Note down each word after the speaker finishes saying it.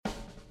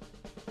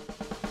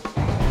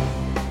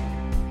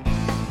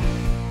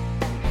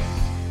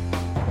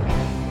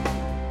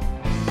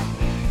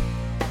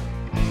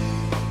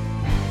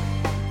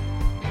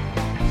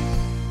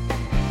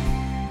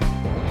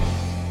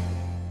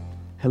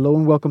Hello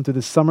and welcome to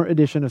the summer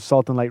edition of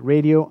Salt and Light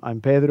Radio.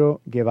 I'm Pedro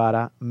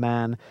Guevara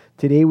Mann.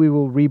 Today we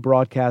will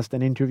rebroadcast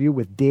an interview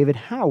with David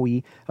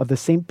Howie of the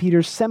St.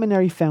 Peter's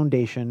Seminary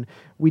Foundation.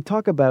 We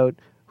talk about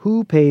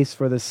who pays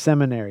for the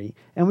seminary,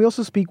 and we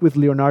also speak with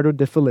Leonardo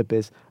De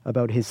Filippis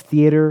about his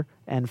theater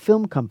and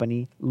film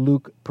company,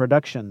 Luke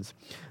Productions.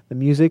 The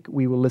music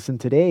we will listen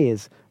today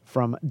is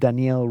from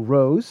Danielle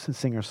Rose,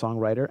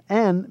 singer-songwriter,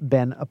 and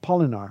Ben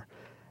Apolinar.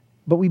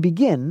 But we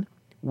begin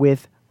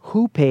with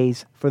who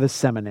pays for the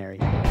seminary.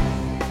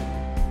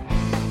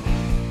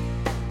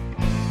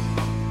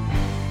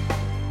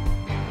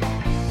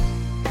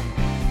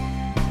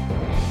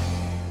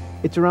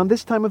 It's around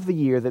this time of the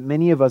year that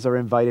many of us are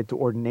invited to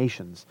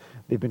ordinations.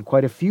 There have been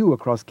quite a few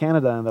across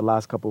Canada in the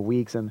last couple of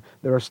weeks, and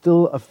there are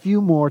still a few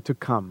more to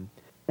come.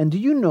 And do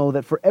you know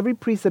that for every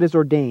priest that is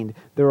ordained,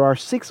 there are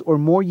 6 or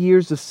more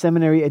years of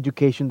seminary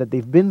education that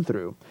they've been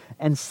through,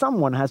 and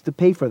someone has to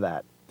pay for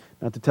that?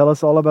 Now, to tell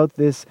us all about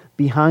this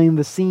behind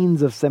the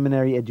scenes of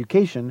seminary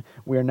education,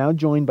 we are now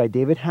joined by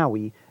David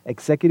Howie,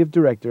 Executive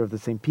Director of the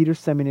St. Peter's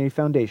Seminary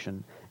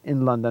Foundation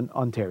in London,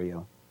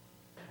 Ontario.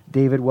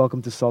 David,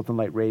 welcome to Salt and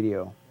Light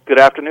Radio. Good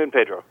afternoon,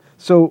 Pedro.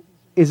 So,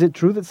 is it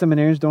true that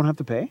seminarians don't have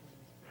to pay?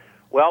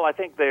 Well, I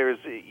think there's,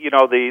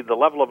 the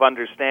level of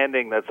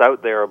understanding that's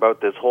out there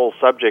about this whole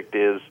subject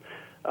is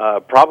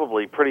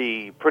probably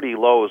pretty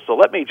low. So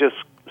let me just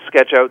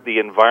sketch out the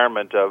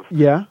environment of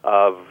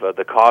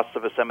the costs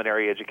of a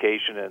seminary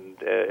education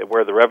and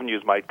where the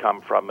revenues might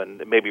come from,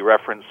 and maybe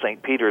reference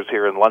St. Peter's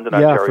here in London,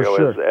 Ontario,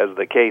 as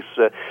the case.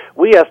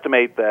 We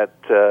estimate that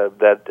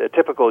a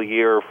typical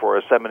year for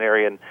a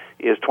seminarian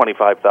is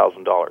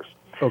 $25,000.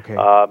 Okay.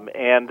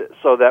 And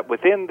so that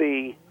within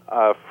the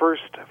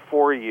first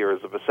 4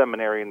 years of a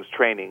seminarian's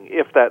training,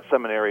 if that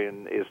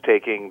seminarian is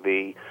taking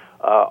the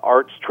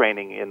arts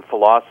training in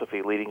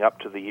philosophy leading up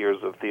to the years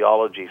of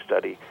theology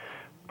study,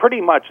 pretty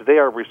much they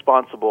are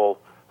responsible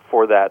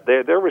for that.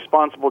 They're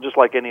responsible just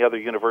like any other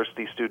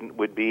university student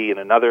would be in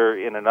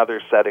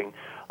another setting,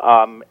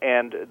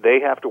 and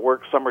they have to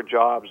work summer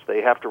jobs.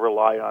 They have to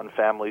rely on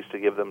families to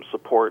give them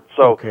support.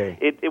 So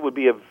it would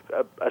be a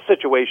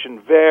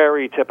situation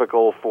very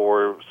typical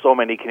for so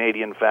many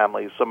Canadian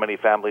families, so many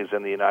families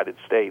in the United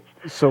States.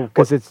 So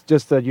because it's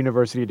just a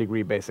university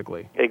degree,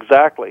 basically.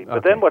 Exactly.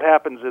 But then what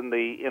happens in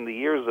the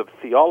years of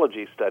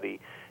theology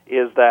study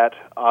is that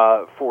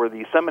for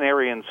the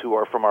seminarians who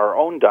are from our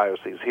own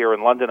diocese here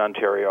in London,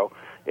 Ontario,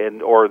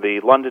 or the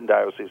London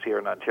Diocese here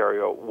in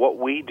Ontario, what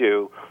we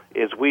do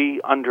is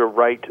we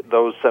underwrite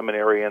those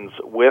seminarians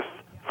with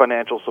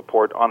financial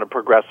support on a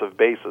progressive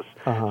basis.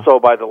 So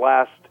by the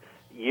last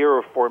year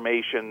of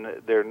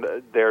formation,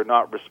 they're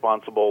not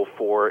responsible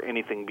for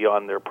anything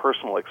beyond their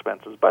personal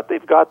expenses, but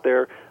they've got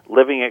their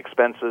living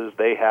expenses,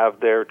 they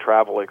have their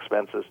travel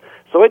expenses.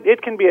 So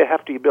it can be a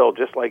hefty bill,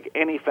 just like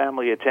any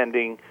family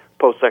attending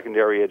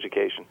post-secondary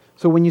education.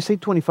 So when you say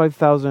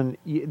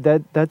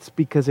 $25,000, that's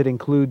because it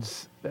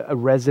includes a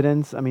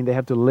residence. I mean, they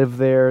have to live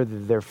there,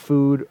 their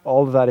food,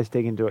 all of that is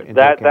taken into account.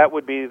 That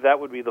would be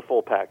the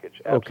full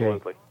package.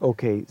 Absolutely.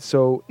 Okay.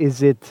 So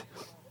is it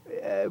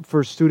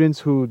for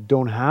students who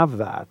don't have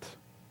that?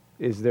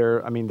 Is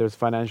there? I mean, there's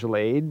financial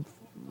aid.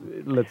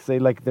 Let's say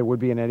like there would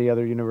be in any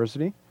other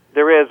university.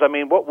 There is. I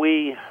mean, what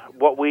we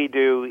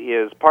do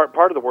is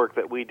part of the work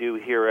that we do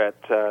here at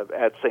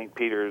St.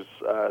 Peter's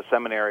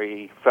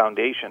Seminary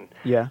Foundation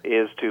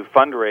is to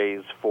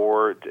fundraise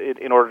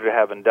in order to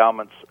have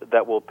endowments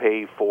that will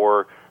pay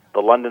for the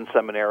London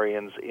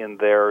seminarians in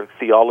their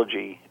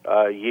theology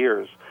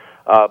years.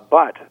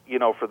 But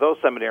for those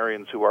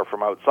seminarians who are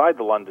from outside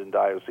the London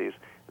diocese,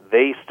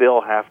 they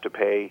still have to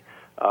pay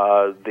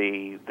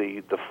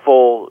the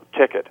full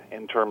ticket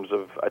in terms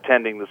of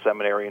attending the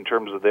seminary, in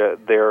terms of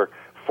their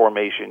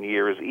formation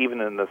years, even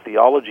in the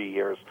theology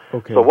years.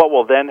 So what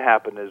will then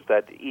happen is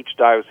that each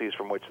diocese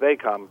from which they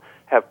come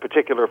have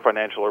particular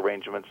financial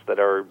arrangements that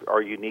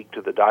are unique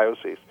to the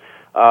diocese.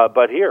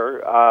 But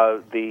here,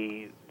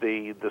 the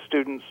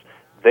students,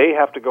 they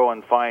have to go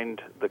and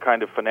find the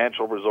kind of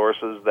financial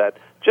resources that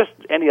just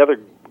any other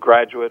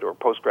graduate or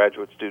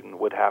postgraduate student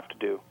would have to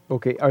do.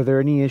 Okay. Are there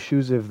any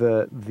issues if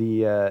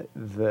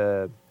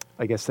the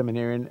I guess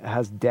seminarian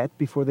has debt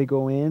before they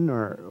go in,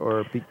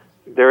 or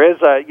There is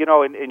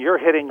and you're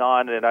hitting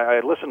on, and I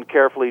listened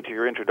carefully to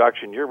your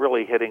introduction, you're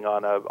really hitting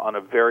on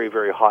a very,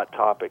 very hot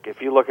topic.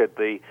 If you look at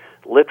the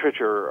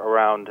literature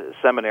around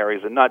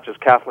seminaries, and not just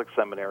Catholic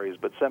seminaries,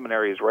 but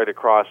seminaries right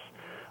across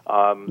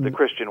the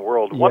Christian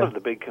world, one of the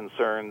big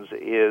concerns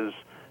is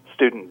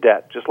student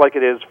debt, just like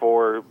it is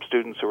for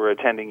students who are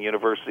attending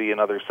university in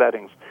other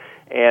settings.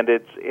 And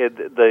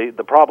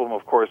the problem,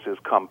 of course, is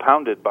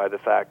compounded by the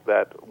fact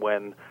that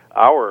when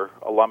our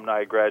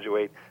alumni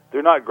graduate,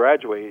 they're not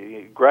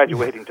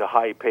graduating to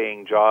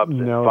high-paying jobs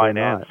in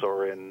finance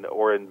or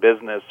in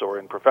business or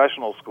in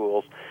professional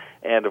schools.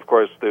 And of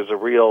course, there's a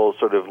real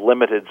sort of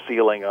limited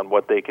ceiling on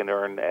what they can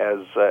earn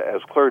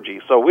as clergy.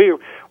 So we're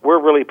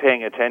really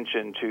paying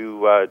attention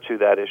to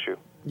that issue.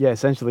 Yeah,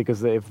 essentially,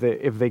 because if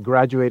they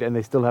graduate and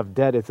they still have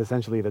debt, it's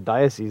essentially the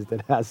diocese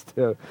that has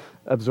to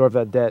absorb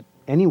that debt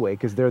anyway,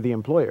 because they're the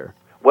employer.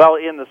 Well,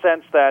 in the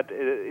sense that,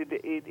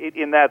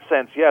 in that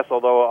sense, yes.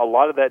 Although a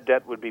lot of that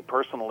debt would be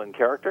personal in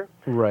character,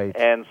 right?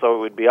 And so it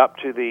would be up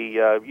to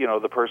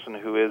the person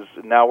who is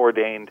now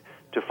ordained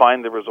to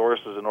find the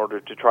resources in order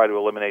to try to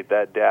eliminate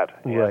that debt.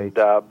 Right.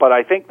 And, but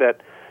I think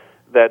that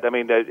I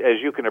mean,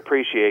 as you can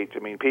appreciate, I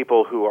mean,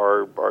 people who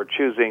are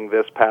choosing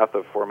this path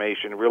of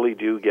formation really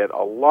do get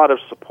a lot of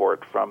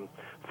support from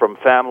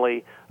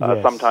family,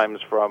 yes. Sometimes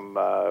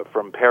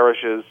from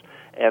parishes,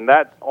 and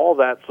that all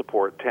that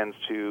support tends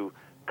to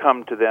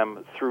come to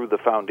them through the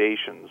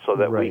foundation, so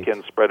that right. we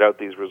can spread out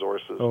these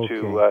resources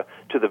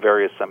to the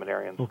various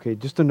seminarians. Okay,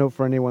 just a note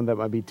for anyone that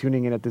might be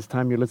tuning in at this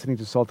time. You're listening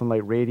to Salt and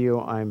Light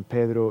Radio. I'm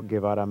Pedro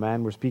Guevara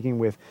Mann. We're speaking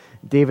with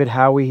David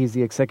Howie. He's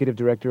the executive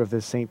director of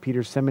the St.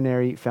 Peter's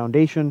Seminary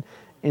Foundation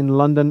in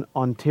London,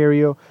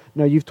 Ontario.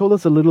 Now, you've told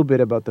us a little bit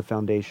about the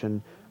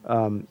foundation,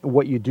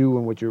 what you do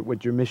and what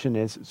your mission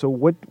is. So,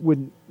 what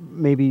would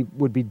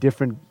be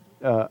different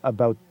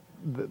about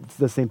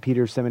the St.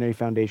 Peter's Seminary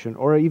Foundation,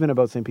 or even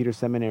about St. Peter's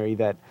Seminary,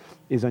 that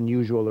is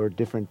unusual or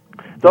different?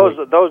 Those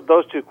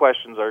two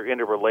questions are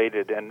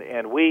interrelated,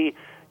 and we,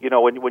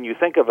 when you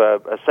think of a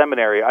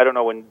seminary, I don't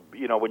know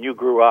when you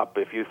grew up,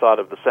 if you thought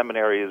of the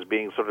seminary as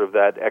being sort of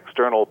that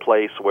external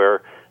place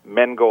where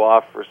men go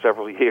off for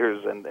several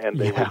years and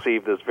they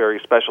receive this very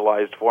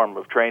specialized form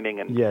of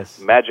training and yes.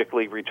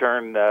 magically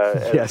return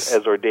yes.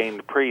 as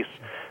ordained priests.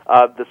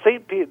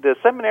 The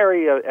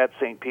seminary at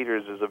St.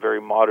 Peter's is a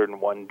very modern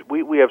one.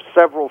 We have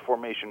several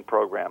formation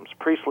programs: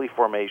 priestly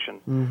formation,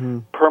 mm-hmm.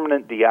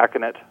 permanent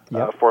diaconate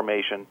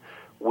formation.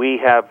 We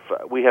have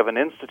an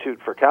institute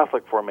for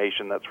Catholic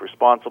formation that's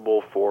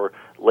responsible for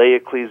lay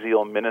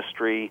ecclesial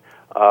ministry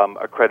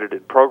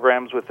accredited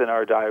programs within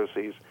our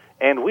diocese.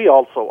 And we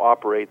also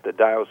operate the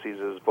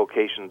diocese's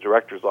vocation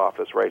director's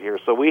office right here.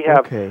 So we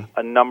have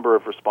a number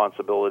of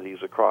responsibilities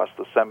across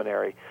the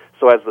seminary.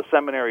 So as the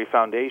Seminary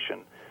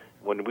Foundation,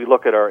 when we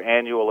look at our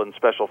annual and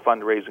special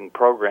fundraising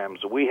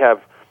programs, we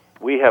have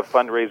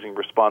fundraising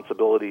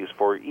responsibilities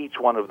for each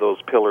one of those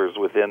pillars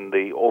within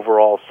the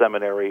overall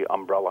seminary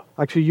umbrella.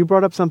 Actually, you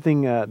brought up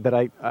something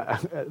that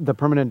the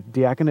permanent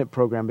diaconate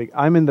program.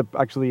 I'm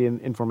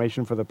in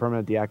formation for the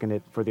permanent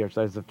diaconate for the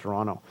Archdiocese of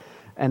Toronto,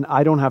 and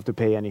I don't have to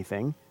pay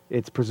anything.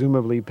 It's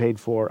presumably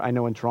paid for. I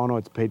know in Toronto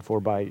it's paid for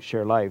by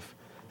Share Life.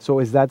 So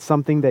is that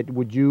something that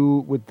would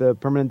the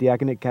permanent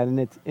diaconate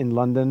candidates in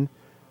London,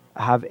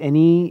 have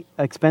any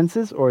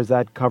expenses, or is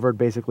that covered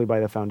basically by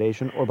the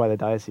foundation or by the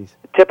diocese?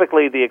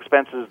 Typically, the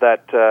expenses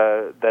that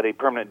a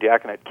permanent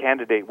diaconate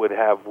candidate would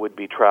have would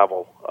be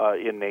travel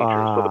in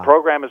nature. So the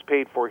program is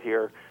paid for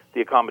here.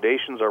 The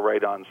accommodations are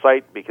right on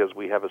site because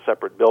we have a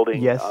separate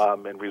building yes.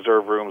 And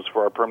reserve rooms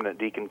for our permanent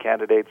deacon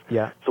candidates.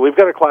 Yeah. So we've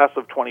got a class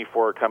of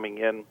 24 coming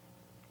in.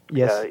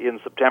 Yes. In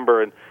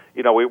September, and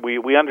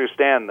we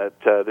understand that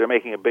they're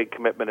making a big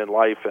commitment in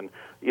life, and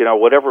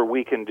whatever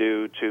we can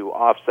do to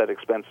offset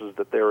expenses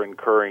that they're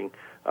incurring,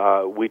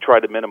 we try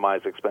to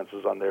minimize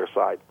expenses on their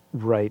side.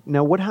 Right.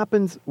 Now, what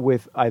happens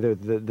with either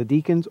the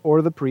deacons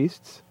or the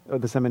priests or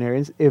the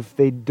seminarians if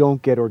they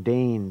don't get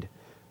ordained?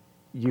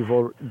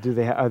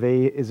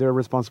 Is there a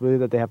responsibility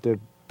that they have to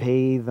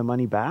pay the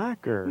money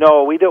back, or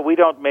no? We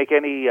don't make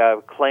any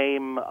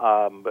claim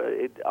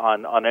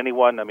on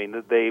anyone. I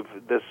mean,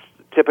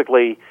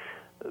 typically,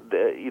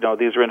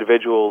 these are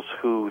individuals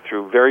who,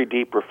 through very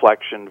deep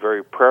reflection,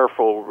 very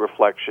prayerful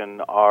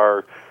reflection,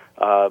 are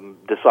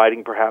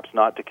deciding perhaps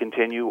not to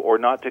continue or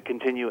not to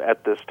continue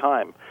at this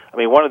time. I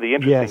mean, one of the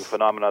interesting yes.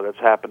 phenomena that's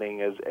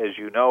happening, as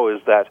you know, is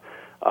that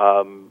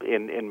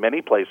in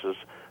many places,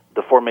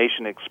 the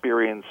formation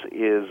experience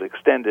is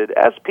extended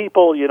as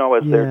people,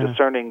 as they're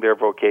discerning their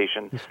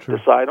vocation,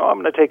 decide, I'm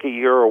going to take a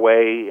year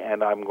away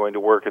and I'm going to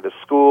work at a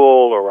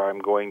school, or I'm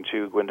going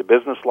to go into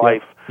business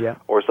life,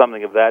 or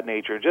something of that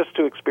nature, just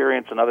to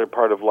experience another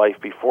part of life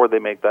before they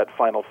make that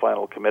final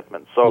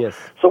commitment. So,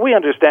 so we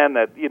understand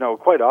that,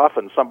 quite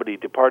often somebody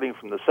departing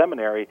from the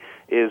seminary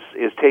is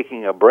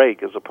taking a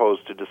break as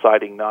opposed to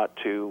deciding not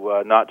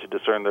to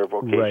discern their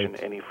vocation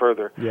any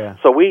further. Yeah.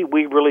 So we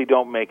really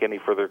don't make any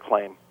further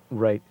claim.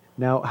 Right.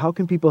 Now, how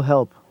can people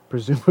help?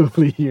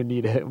 Presumably, you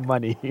need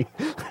money.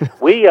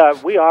 We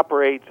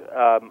operate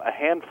a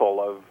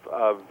handful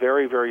of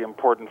very, very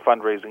important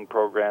fundraising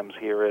programs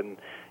here in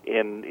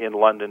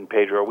London,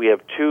 Pedro. We have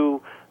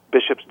two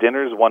bishops'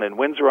 dinners, one in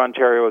Windsor,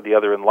 Ontario, the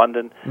other in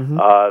London,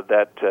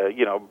 that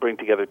bring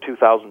together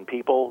 2,000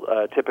 people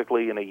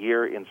typically in a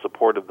year in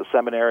support of the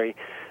seminary.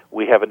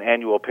 We have an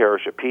annual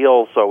parish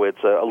appeal, so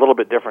it's a little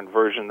bit different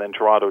version than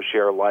Toronto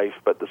Share Life,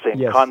 but the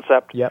same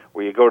concept,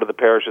 where you go to the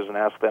parishes and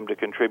ask them to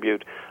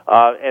contribute.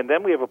 And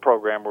then we have a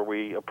program where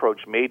we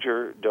approach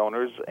major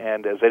donors,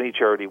 and as any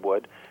charity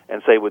would,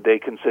 and say, would they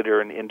consider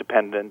an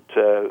independent,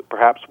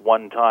 perhaps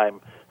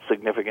one-time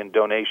significant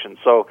donation.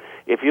 So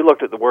if you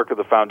looked at the work of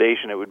the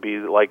foundation, it would be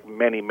like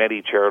many,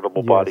 many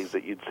charitable bodies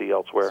that you'd see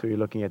elsewhere. So you're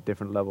looking at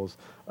different levels.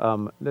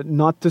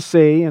 Not to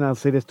say, and I'll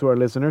say this to our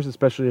listeners,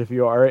 especially if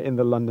you are in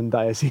the London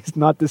diocese,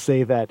 not to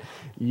say that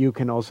you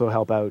can also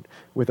help out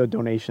with a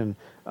donation.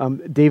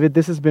 David,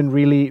 this has been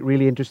really,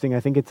 really interesting. I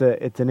think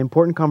it's an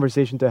important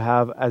conversation to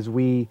have as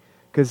we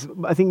Because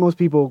I think most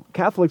people,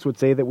 Catholics would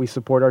say that we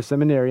support our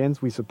seminarians,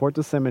 we support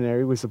the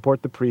seminary, we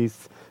support the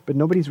priests, but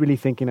nobody's really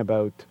thinking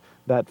about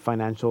that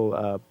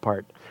financial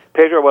part.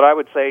 Pedro, what I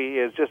would say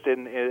is just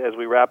as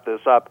we wrap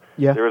this up,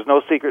 there is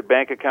no secret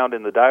bank account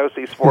in the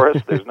diocese for us.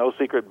 There's no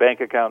secret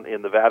bank account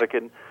in the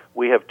Vatican.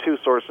 We have two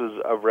sources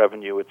of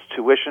revenue. It's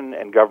tuition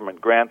and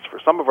government grants for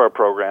some of our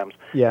programs,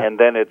 and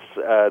then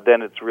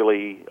it's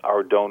really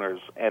our donors.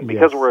 And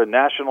because we're a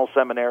national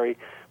seminary,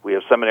 we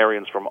have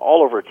seminarians from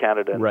all over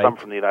Canada and some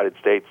from the United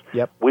States.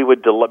 We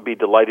would be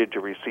delighted to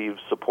receive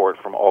support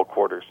from all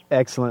quarters.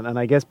 Excellent. And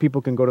I guess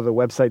people can go to the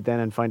website then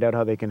and find out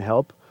how they can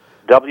help.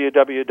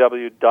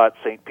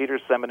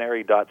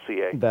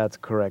 www.stpetersseminary.ca. That's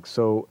correct.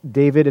 So,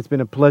 David, it's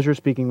been a pleasure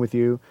speaking with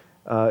you.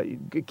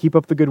 Keep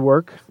up the good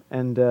work,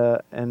 and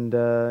Pedro,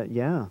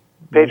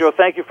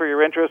 thank you for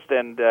your interest,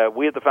 and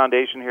we at the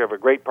Foundation here have a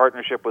great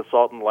partnership with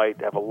Salt and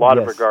Light, have a lot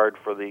of regard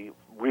for the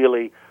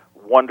really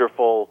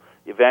wonderful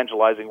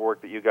evangelizing work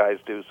that you guys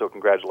do, so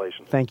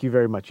congratulations. Thank you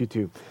very much. You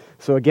too.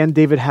 So again,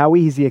 David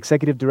Howie, he's the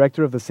Executive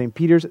Director of the St.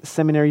 Peter's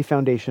Seminary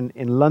Foundation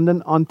in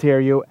London,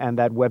 Ontario, and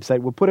that website,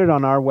 we'll put it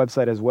on our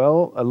website as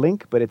well, a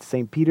link, but it's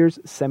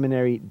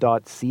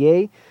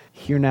stpetersseminary.ca.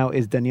 Here now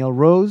is Danielle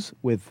Rose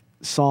with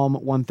Psalm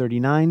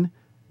 139,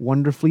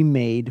 Wonderfully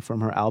Made,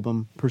 from her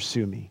album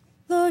Pursue Me.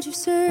 Lord, you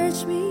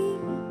search me,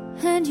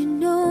 and you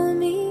know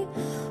me,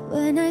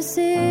 when I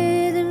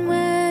sit and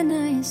when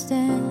I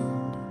stand.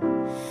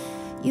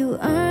 You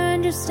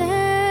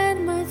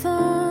understand my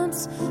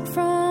thoughts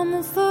from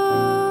afar.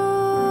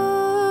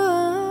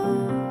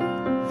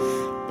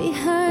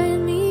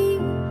 Behind me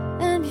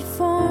and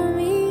before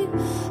me,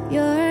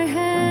 your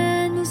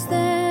hand is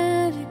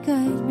there to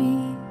guide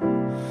me.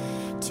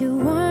 Too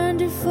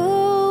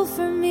wonderful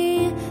for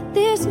me,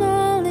 this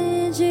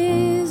knowledge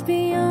is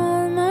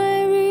beyond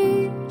my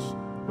reach.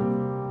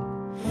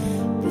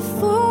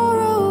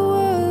 Before a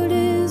word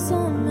is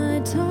on my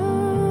tongue,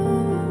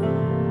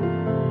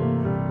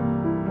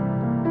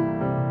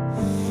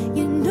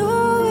 you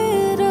know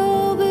it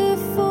all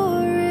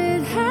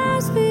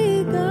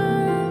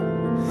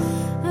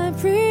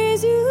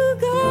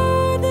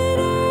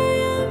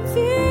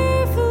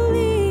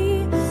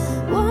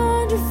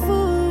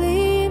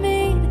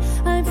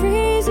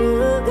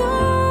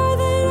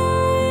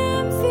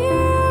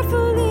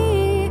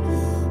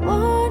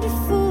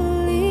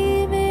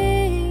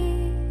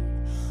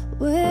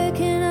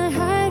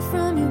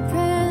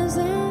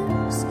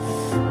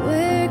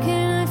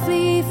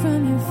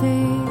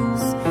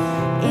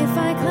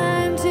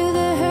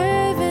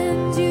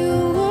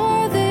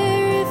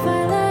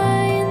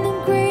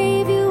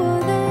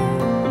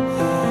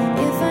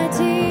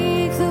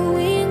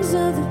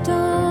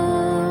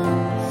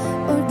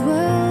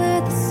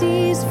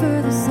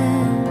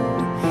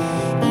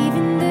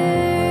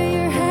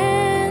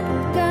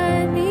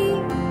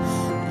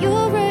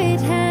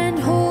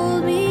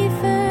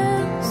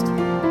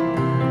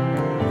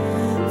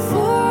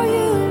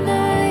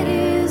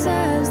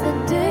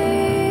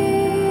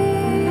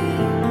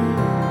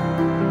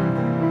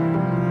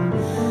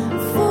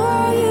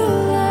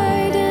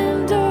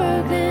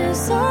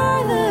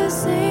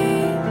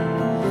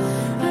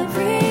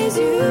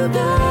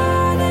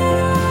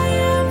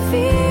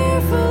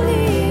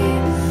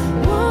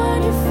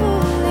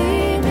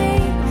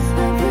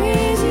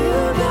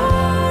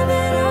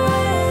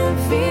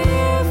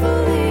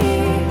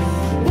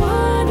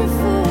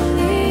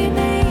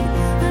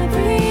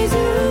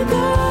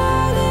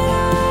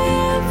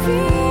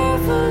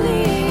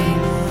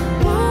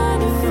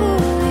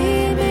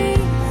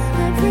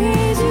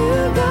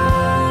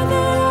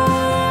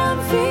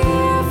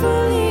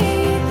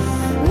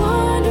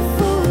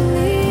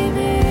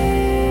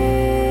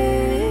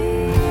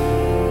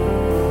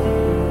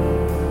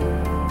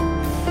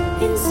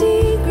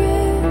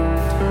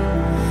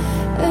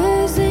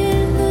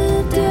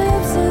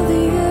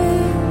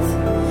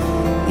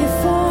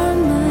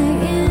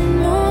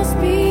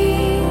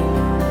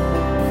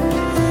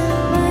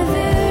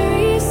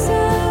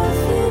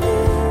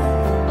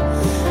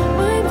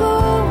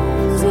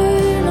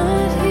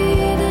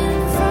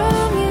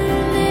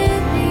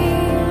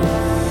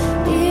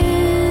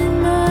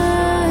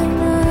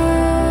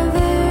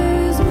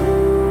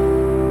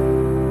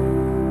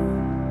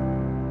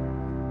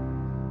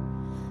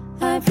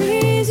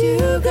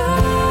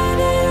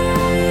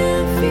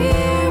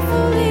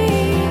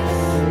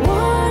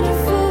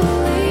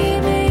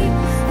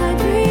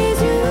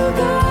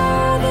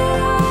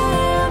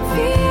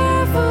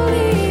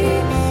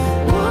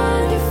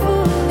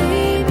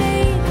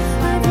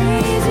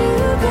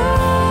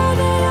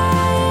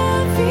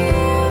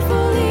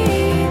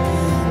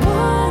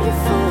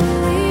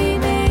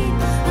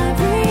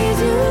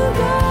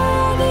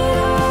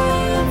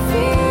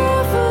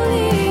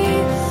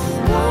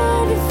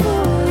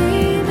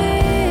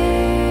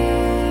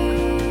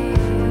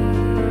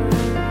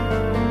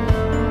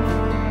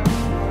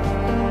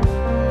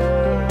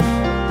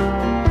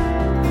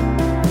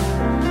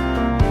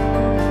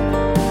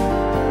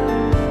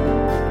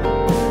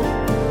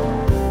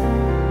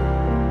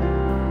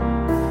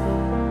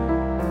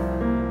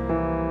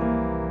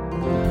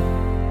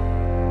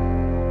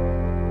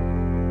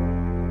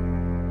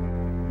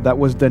That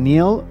was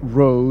Danielle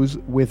Rose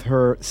with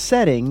her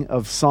setting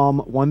of Psalm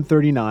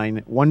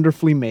 139,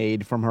 Wonderfully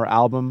Made, from her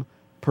album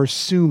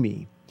Pursue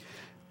Me.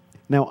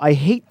 Now, I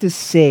hate to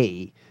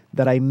say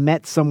that I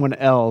met someone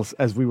else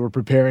as we were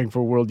preparing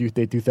for World Youth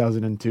Day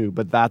 2002,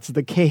 but that's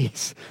the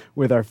case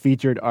with our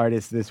featured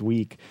artist this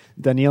week.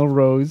 Danielle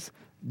Rose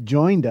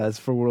joined us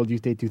for World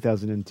Youth Day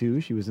 2002.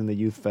 She was in the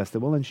Youth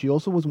Festival, and she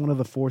also was one of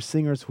the 4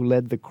 singers who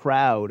led the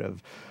crowd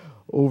of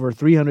over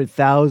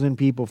 300,000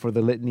 people for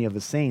the Litany of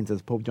the Saints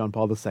as Pope John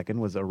Paul II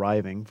was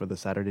arriving for the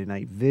Saturday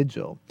night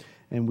vigil.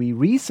 And we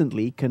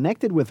recently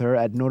connected with her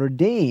at Notre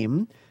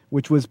Dame,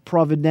 which was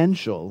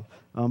providential.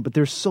 But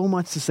there's so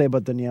much to say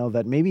about Danielle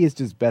that maybe it's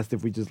just best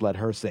if we just let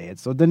her say it.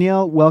 So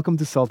Danielle, welcome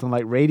to Salt and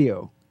Light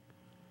Radio.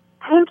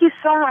 Thank you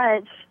so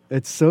much.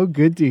 It's so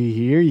good to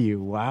hear you.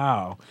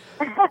 Wow.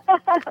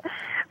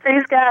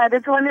 Praise God.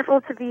 It's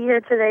wonderful to be here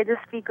today to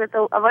speak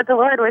about the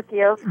Lord with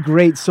you.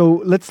 Great.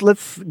 So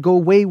let's go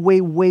way,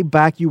 way, way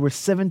back. You were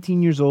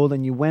 17 years old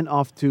and you went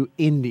off to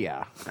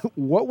India.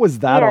 What was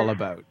that all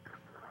about?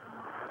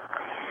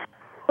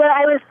 Well,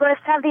 I was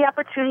blessed to have the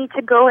opportunity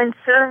to go and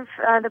serve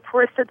the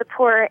poorest of the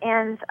poor,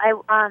 and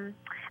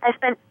I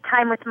spent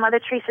time with Mother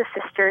Teresa's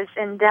sisters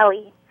in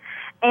Delhi,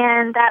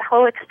 and that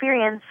whole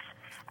experience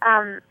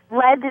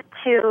led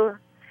to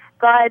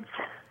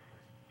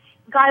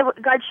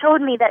God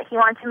showed me that He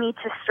wanted me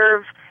to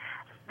serve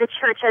the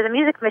church as a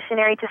music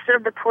missionary, to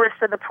serve the poorest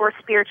of the poor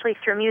spiritually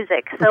through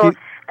music. So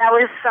that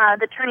was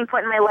the turning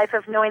point in my life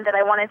of knowing that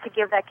I wanted to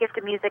give that gift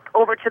of music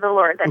over to the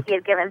Lord that He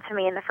had given to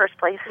me in the first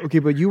place. Okay,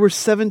 but you were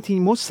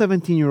 17. Most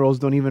 17-year-olds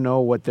don't even know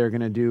what they're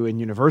going to do in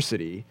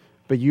university.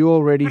 But you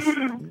already...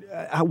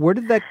 where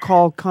did that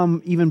call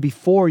come even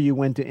before you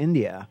went to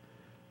India?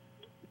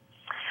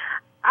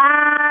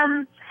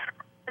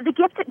 The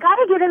gift, God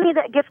had given me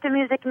that gift of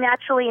music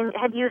naturally and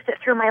had used it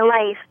through my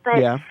life.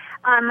 But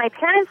my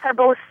parents are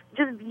both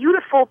just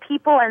beautiful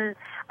people and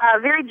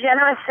very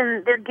generous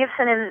in their gifts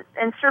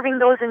and serving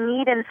those in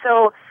need. And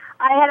so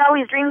I had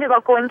always dreamed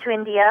about going to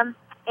India,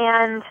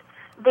 and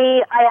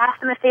I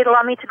asked them if they'd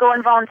allow me to go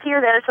and volunteer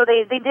there. So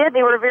they did.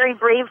 They were very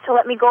brave to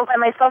let me go by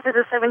myself as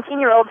a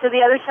 17-year-old to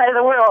the other side of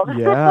the world.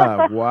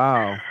 Yeah,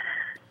 wow.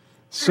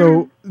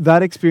 So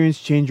that experience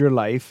changed your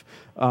life.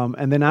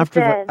 And then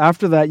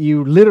after that,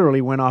 you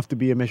literally went off to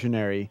be a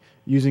missionary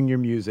using your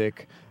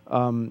music.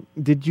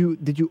 Did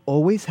you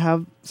always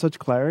have such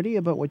clarity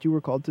about what you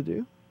were called to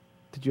do?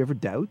 Did you ever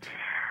doubt?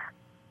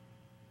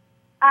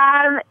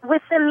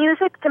 With the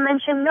music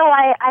dimension, no.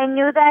 I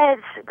knew that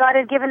God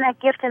had given that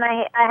gift, and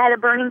I had a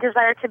burning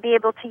desire to be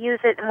able to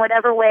use it in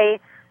whatever way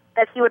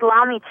that He would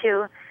allow me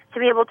to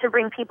be able to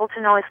bring people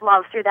to know His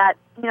love through that,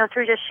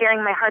 through just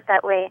sharing my heart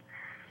that way.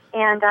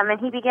 And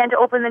He began to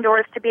open the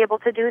doors to be able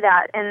to do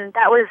that, and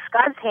that was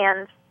God's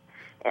hand,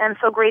 and I'm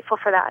so grateful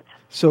for that.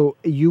 So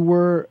you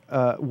were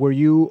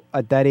you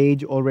at that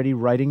age already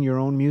writing your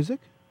own music?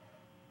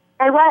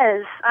 I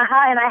was,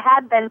 and I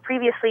had been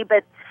previously,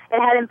 but it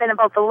hadn't been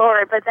about the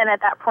Lord. But then at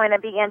that point, I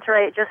began to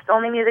write just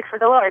only music for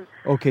the Lord.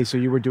 Okay, so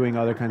you were doing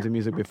other kinds of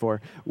music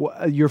before.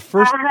 Your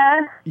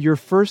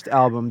first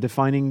album,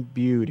 Defining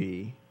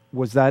Beauty,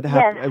 did that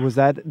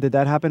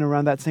happen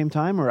around that same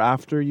time or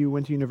after you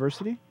went to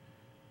university?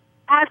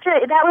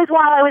 That was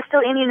while I was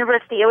still in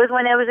university. It was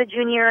when I was a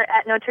junior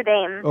at Notre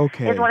Dame.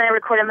 Okay. Is when I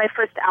recorded my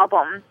first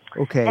album.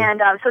 Okay.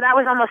 And so that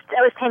was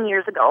 10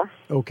 years ago.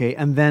 Okay,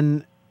 and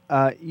then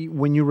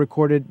when you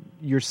recorded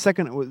your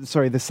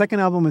the second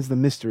album is The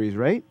Mysteries,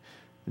 right?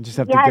 I just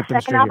have to get them straight. Yeah,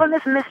 the second album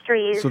is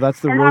Mysteries. So that's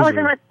the Rosary.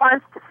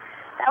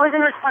 That was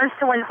in response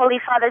to when Holy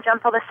Father John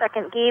Paul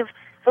II gave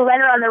the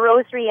letter on the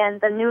Rosary and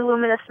the new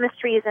luminous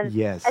mysteries, and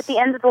at the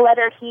end of the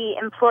letter he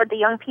implored the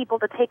young people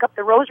to take up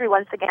the Rosary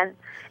once again.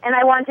 And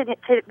I wanted it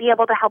to be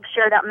able to help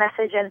share that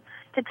message and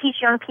to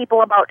teach young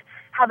people about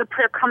how the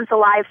prayer comes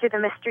alive through the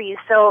mysteries.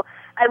 So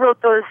I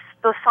wrote those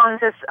songs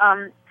as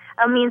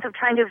a means of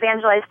trying to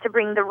evangelize, to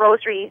bring the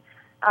Rosary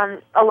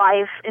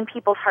alive in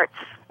people's hearts.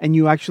 And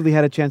you actually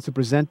had a chance to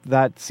present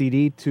that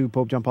CD to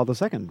Pope John Paul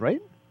II,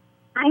 right?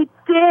 I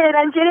did,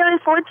 on January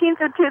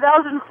 14th of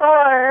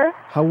 2004.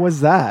 How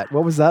was that?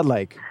 What was that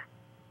like?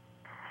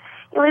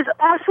 It was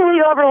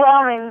absolutely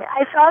overwhelming.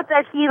 I felt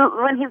that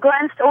when he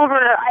glanced over,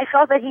 I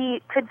felt that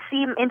he could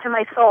see into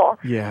my soul.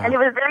 Yeah. And it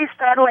was very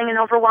startling and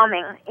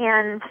overwhelming.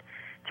 And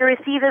to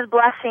receive his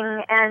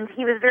blessing, and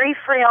he was very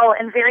frail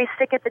and very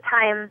sick at the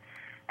time.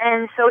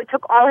 And so it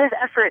took all his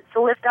efforts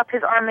to lift up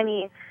his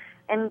harmony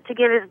and to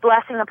give his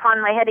blessing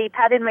upon my head. He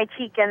patted my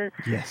cheek, and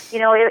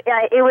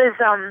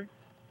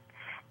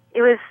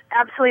it was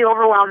absolutely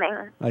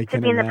overwhelming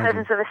to be in the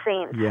presence of a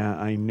saint. Yeah,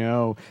 I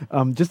know.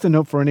 Just a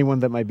note for anyone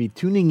that might be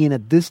tuning in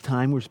at this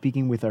time, we're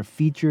speaking with our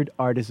featured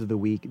artist of the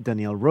week,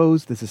 Danielle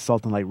Rose. This is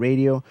Salt and Light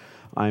Radio.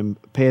 I'm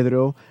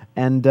Pedro.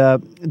 And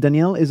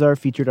Danielle is our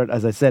featured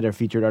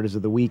artist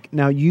of the week.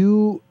 Now,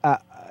 you,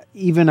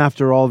 even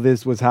after all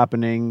this was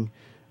happening,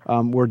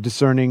 were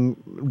discerning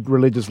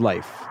religious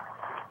life.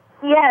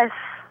 Yes.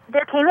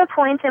 There came a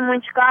point in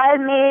which God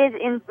made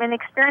an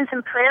experience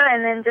in prayer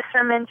and then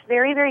discernment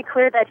very, very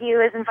clear that He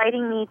was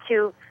inviting me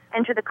to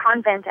enter the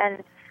convent.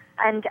 And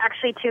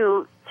actually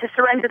to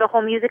surrender the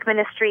whole music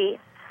ministry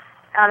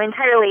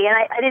entirely. And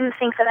I didn't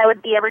think that I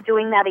would be ever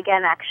doing that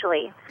again,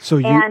 actually. So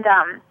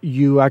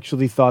you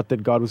actually thought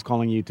that God was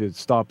calling you to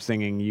stop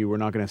singing. You were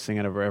not going to sing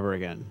it ever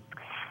again.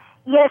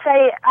 Yes,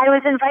 I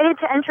was invited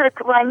to enter.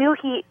 Well, I knew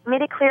he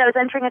made it clear I was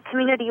entering a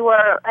community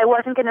where I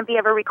wasn't going to be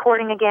ever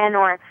recording again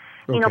or,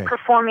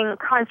 performing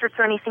concerts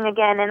or anything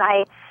again. And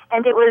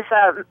it was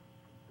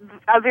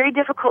a very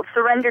difficult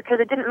surrender because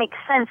it didn't make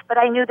sense. But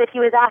I knew that he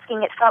was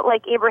asking. It felt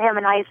like Abraham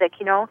and Isaac,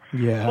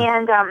 Yeah.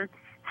 And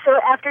so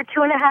after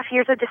 2.5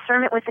 years of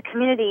discernment with the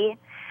community,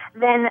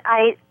 then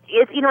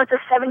it's a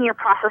 7-year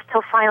process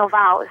till final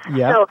vows.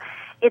 Yeah. So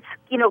it's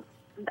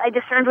I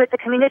discerned with the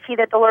community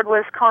that the Lord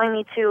was calling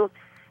me to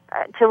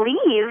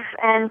leave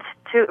and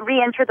to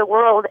re-enter the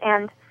world,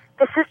 and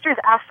the sisters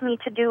asked me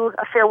to do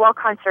a farewell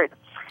concert.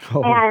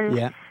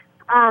 And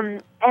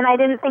I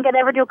didn't think I'd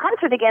ever do a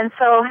concert again,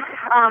 so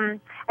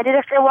I did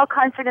a farewell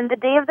concert, and the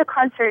day of the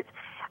concert,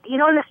 in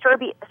the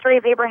story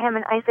of Abraham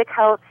and Isaac,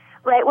 how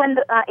right when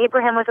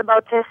Abraham was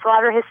about to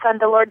slaughter his son,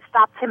 the Lord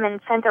stopped him and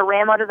sent a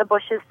ram out of the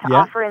bushes to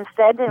offer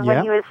instead, and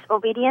when he was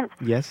obedient.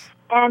 Yes.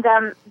 And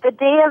the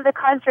day of the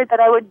concert that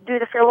I would do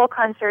the farewell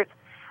concert,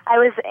 I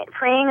was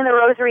praying in the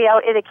rosary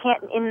out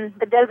in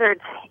the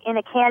desert, in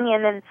a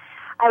canyon, and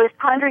I was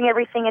pondering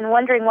everything and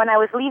wondering when I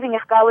was leaving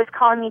if God was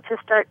calling me to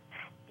start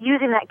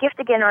using that gift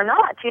again or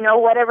not,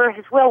 whatever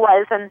His will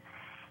was. And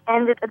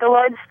the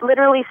Lord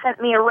literally sent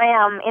me a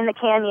ram in the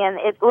canyon.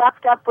 It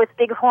leapt up with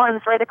big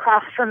horns right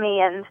across from me.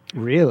 And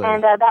really?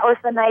 And that was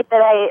the night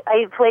that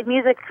I played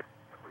music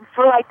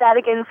like that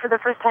again for the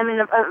first time in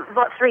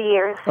about 3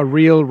 years. A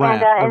real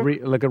ram, a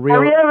real ram,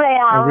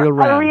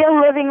 a real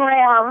living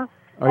ram.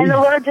 And the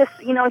Lord just,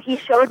 He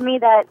showed me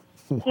that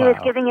He was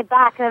giving it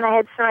back, and I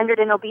had surrendered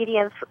in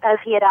obedience as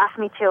He had asked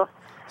me to.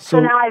 So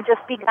now I've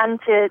just begun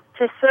to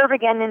serve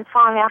again in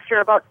song after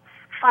about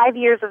 5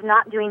 years of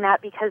not doing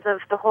that because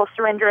of the whole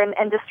surrender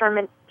and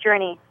discernment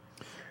journey.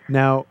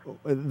 Now,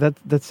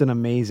 that's an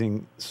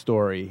amazing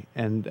story,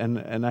 and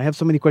I have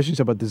so many questions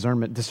about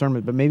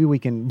discernment, but maybe we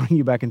can bring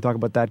you back and talk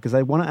about that, because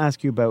I want to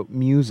ask you about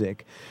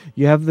music.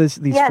 You have these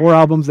 4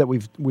 albums that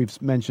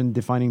we've mentioned: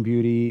 Defining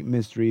Beauty,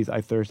 Mysteries,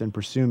 I Thirst, and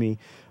Pursue Me.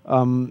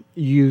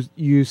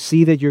 You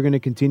see that you're going to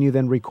continue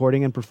then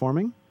recording and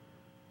performing?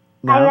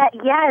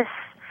 Yes.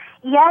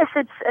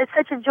 It's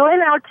such a joy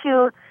now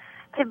to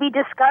be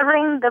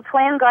discovering the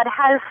plan God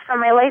has for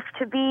my life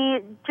to be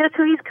just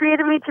who He's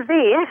created me to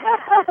be.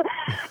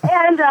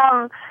 And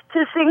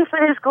to sing for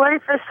His glory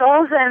for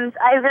souls, and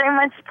I very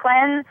much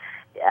plan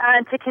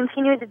to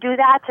continue to do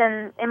that,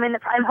 and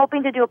I'm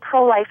hoping to do a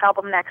pro-life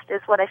album next,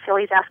 is what I feel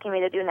He's asking me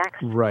to do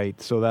next. Right,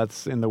 so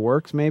that's in the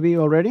works maybe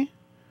already?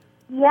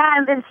 Yeah,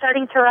 I've been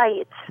starting to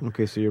write.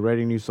 Okay, so you're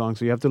writing new songs,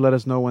 so you have to let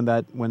us know when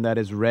that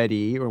is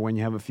ready, or when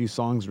you have a few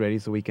songs ready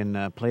so we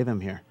can play them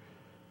here.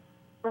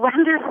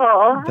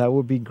 Wonderful. That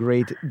would be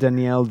great.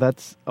 Danielle,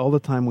 that's all the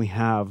time we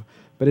have.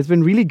 But it's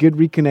been really good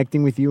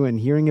reconnecting with you and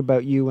hearing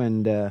about you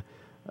and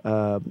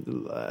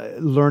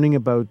learning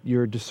about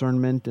your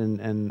discernment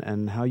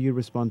and how you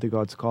respond to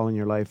God's call in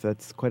your life.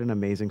 That's quite an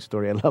amazing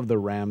story. I love the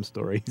ram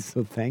story,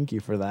 so thank you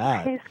for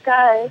that. Praise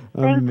God.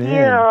 Thank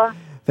you.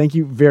 Thank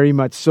you very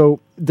much. So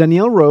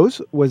Danielle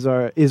Rose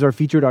is our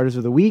featured artist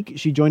of the week.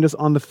 She joined us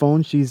on the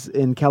phone. She's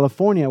in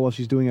California while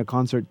she's doing a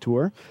concert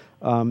tour.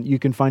 You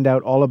can find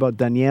out all about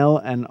Danielle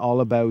and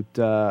all about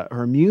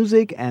her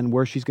music and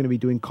where she's going to be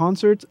doing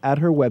concerts at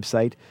her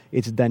website.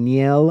 It's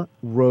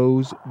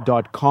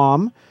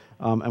daniellerose.com,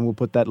 and we'll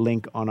put that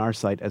link on our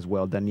site as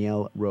well,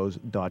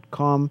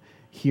 daniellerose.com.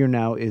 Here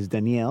now is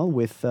Danielle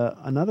with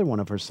another one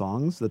of her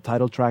songs, the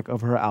title track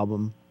of her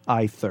album,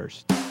 I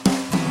Thirst.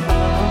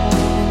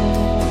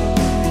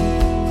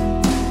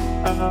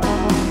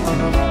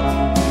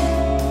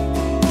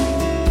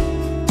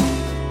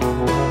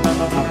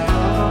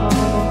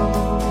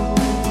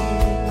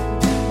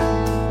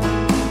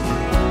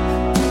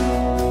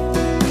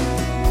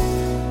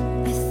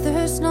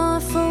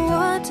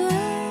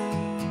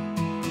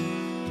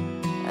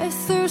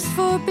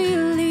 For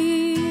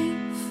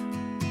belief,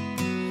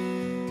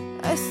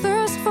 I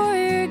thirst for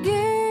your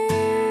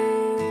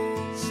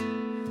gaze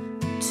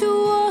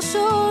to wash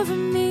over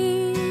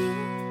me.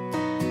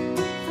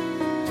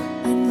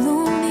 I'm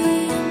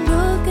lonely and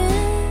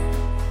broken,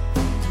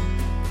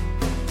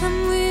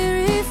 I'm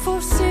weary,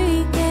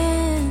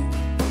 forsaken.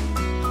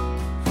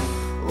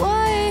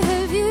 Why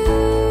have you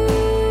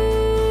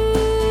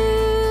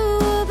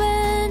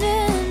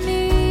abandoned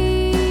me?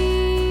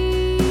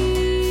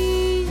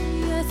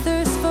 I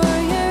thirst for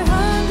your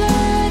hunger, I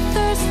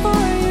thirst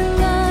for your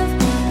love,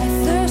 I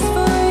thirst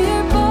for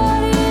your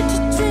body.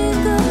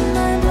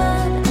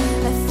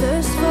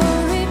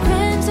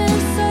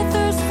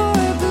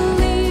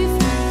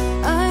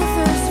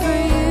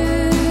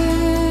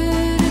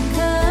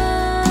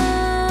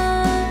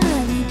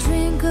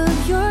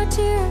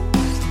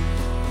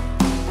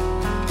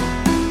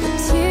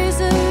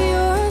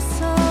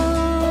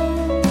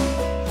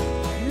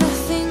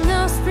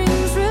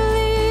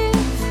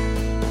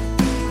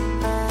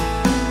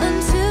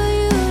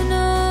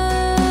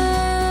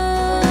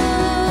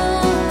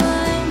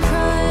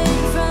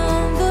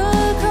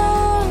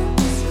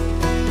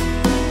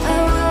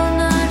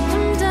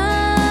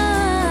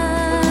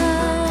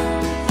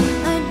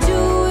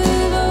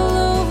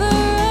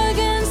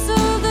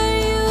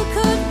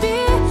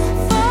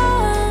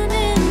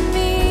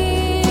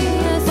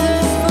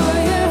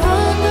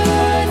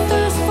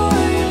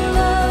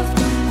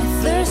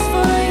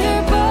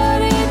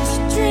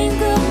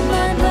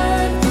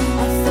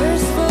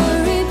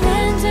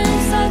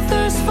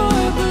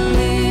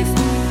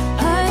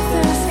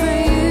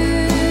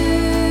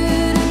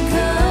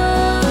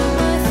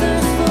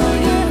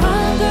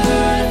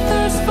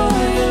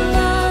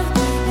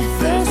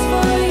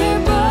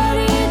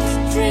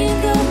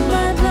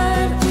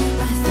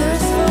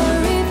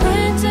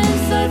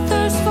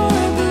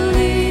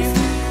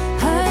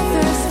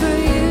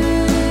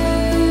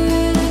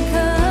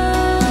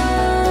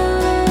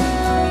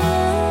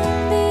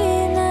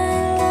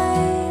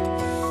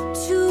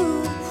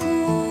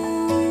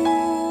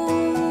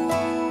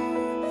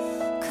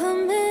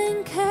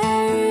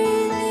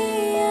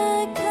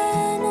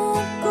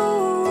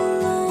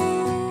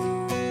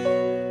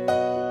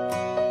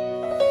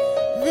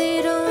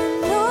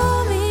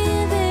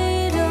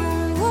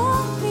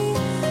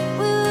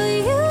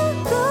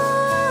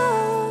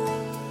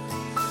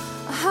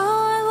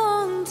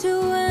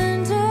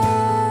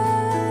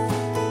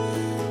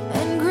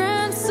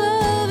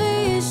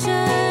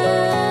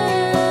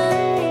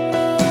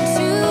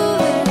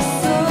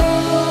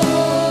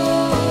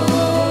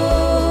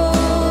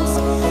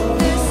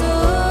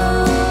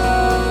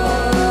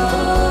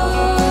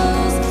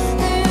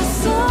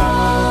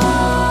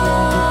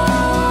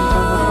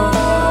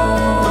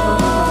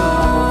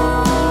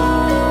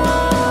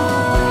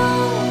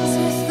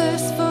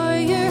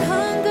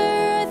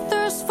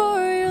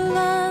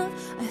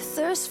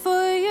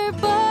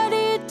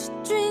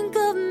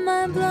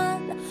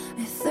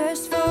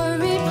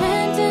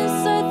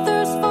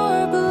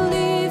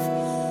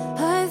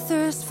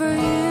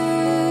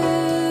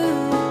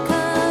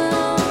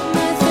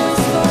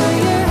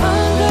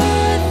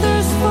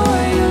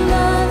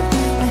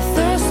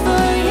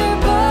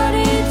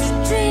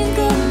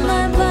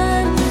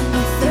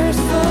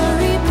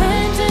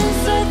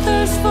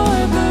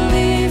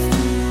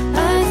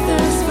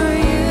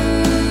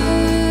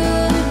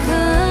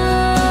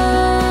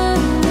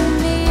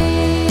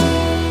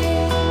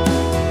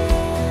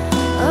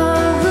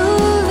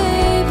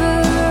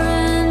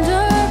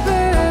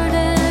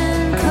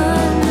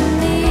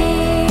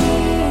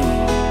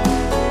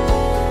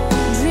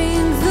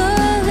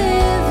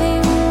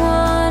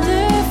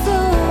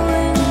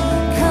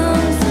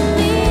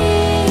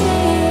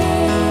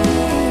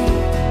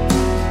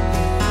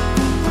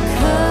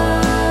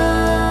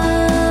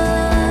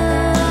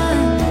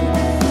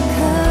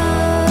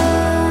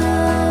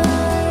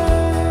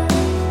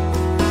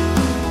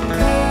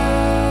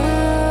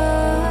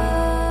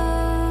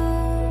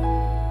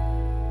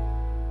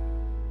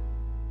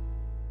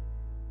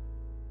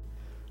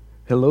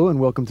 Hello and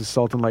welcome to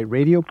Salt and Light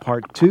Radio,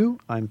 Part 2.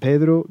 I'm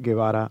Pedro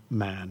Guevara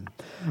Mann.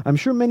 I'm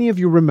sure many of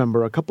you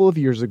remember a couple of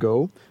years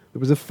ago, there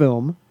was a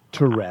film,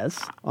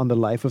 Thérèse, on the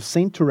life of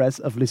Saint Thérèse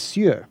of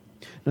Lisieux.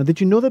 Now,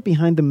 did you know that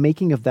behind the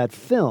making of that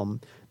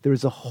film, there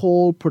is a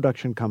whole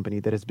production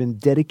company that has been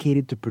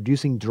dedicated to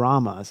producing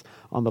dramas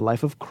on the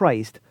life of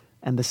Christ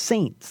and the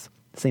saints,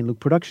 St. Luke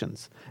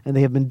Productions. And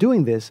they have been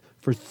doing this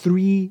for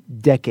 3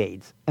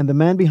 decades. And the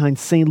man behind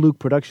St. Luke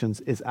Productions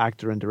is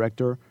actor and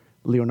director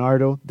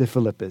Leonardo De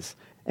Filippis.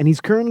 And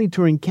he's currently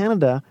touring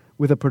Canada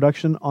with a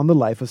production on the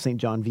life of St.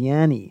 John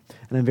Vianney.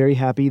 And I'm very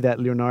happy that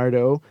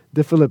Leonardo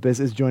De Filippis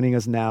is joining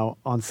us now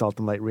on Salt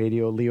and Light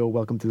Radio. Leo,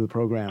 welcome to the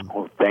program.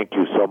 Oh, thank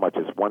you so much.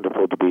 It's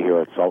wonderful to be here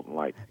at Salt and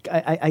Light.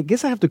 I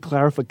guess I have to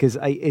clarify, because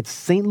it's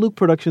St. Luke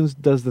Productions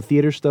does the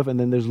theater stuff, and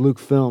then there's Luke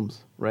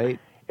Films, right?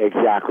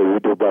 Exactly. We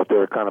do both.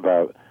 They're kind of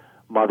a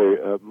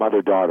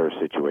mother-daughter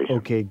situation.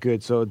 Okay,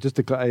 good. So just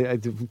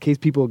in case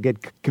people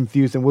get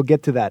confused, and we'll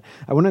get to that.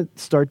 I want to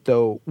start,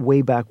 though,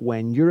 way back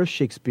when. You're a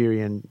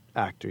Shakespearean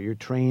actor. You're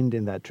trained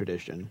in that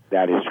tradition.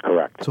 That is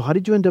correct. So how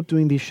did you end up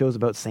doing these shows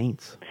about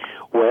saints?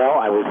 Well,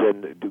 I was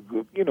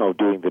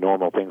doing the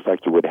normal things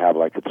like you would have,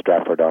 like at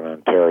Stratford on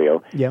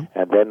Ontario. Yeah.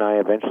 And then I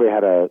eventually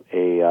had a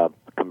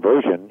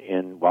conversion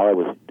while I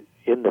was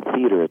in the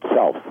theater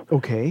itself.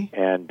 Okay.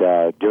 And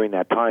during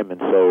that time, and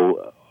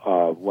so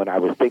when I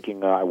was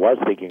thinking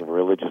of a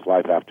religious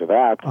life after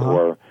that,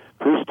 or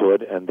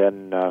priesthood, and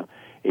then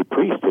a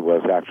priest it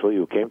was actually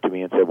who came to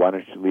me and said,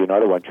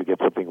 Leonardo, why don't you get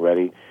something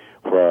ready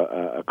for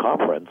a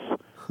conference?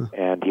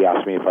 And he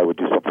asked me if I would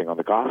do something on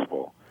the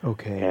gospel.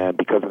 Okay. And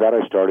because of that,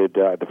 I started,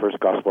 the first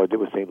gospel I did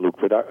was St. Luke,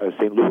 the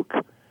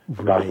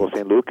Gospel of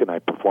St. Luke, and I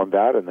performed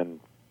that, and then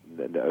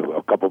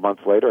a couple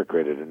months later, I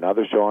created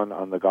another show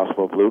on the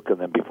Gospel of Luke, and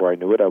then before I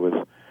knew it, I was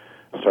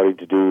starting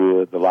to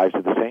do the lives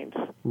of the saints.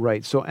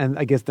 Right. So, and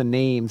I guess the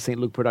name St.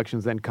 Luke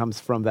Productions then comes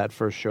from that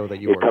first show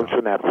that you worked on. It comes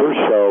from that first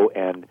show,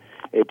 and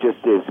it just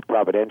is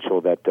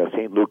providential that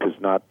St. Luke is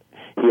not,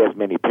 he has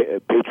many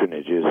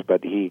patronages,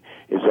 but he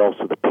is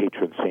also the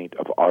patron saint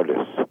of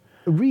artists.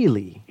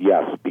 Really?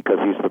 Yes, because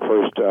he's the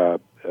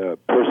first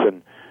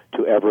person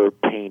to ever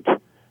paint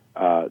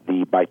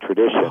by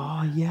tradition,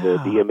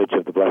 the image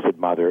of the Blessed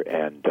Mother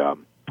and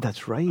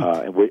that's right,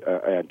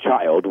 and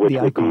child, which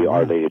would be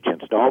Our Lady of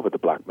Częstochowa, the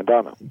Black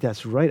Madonna.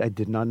 That's right. I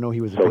did not know he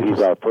was. So he's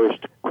our first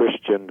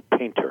Christian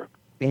painter.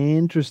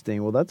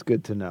 Interesting. Well, that's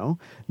good to know.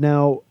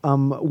 Now,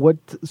 what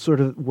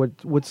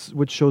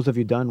shows have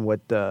you done?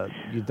 What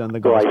you've done the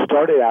gospel? So I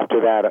started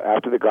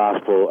after the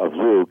Gospel of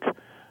Luke.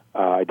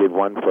 I did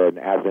one for an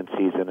Advent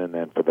season, and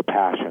then for the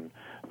Passion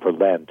for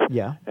Lent.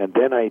 Yeah. And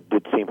then I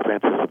did St.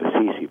 Francis of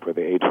Assisi for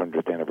the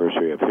 800th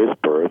anniversary of his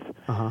birth.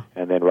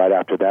 And then right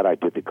after that, I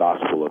did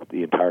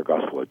the entire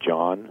Gospel of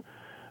John,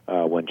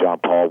 when John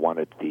Paul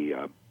wanted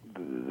the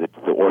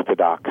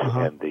Orthodox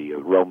and the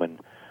Roman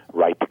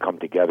Rite to come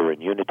together in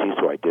unity.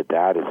 So I did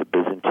that as a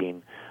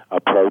Byzantine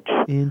approach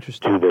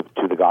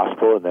to the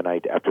Gospel. And then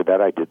after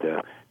that, I did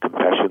the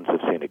Confessions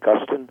of St.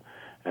 Augustine.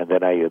 And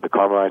then the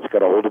Carmelites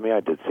got a hold of me. I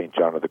did St.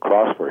 John of the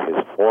Cross for his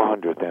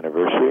 400th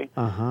anniversary,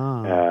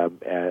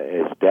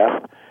 his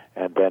death.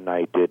 And then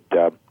I did,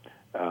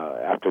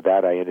 after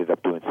that, I ended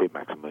up doing St.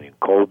 Maximilian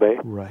Kolbe,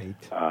 right?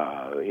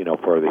 For his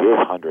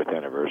 100th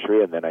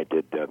anniversary. And then I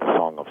did the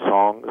Song of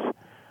Songs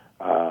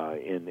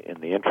in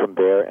the interim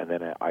there. And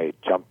then I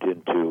jumped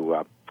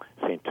into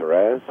St.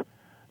 Thérèse,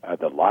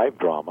 the live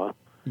drama.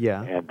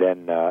 Yeah. And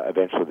then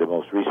eventually the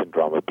most recent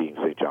drama being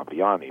St. John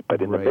Vianney.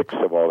 But in the mix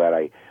of all that,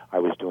 I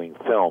was doing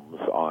films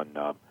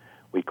on,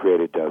 we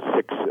created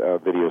 6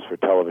 videos for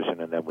television,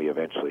 and then we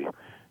eventually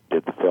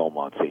did the film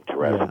on St.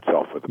 Thérèse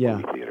itself for the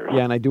movie theaters.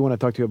 Yeah, and I do want to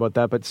talk to you about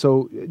that.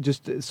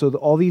 But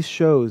all these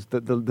shows,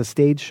 the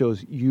stage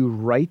shows, you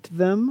write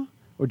them?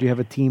 Or do you have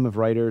a team of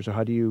writers, or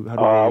how do they...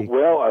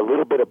 Well, a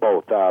little bit of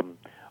both.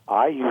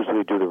 I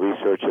usually do the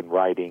research and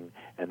writing,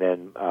 and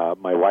then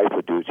my wife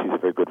would do it. She's a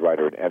very good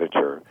writer and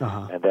editor.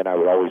 And then I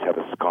would always have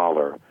a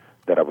scholar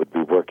that I would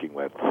be working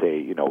with,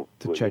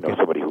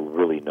 somebody who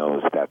really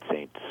knows that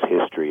saint's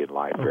history and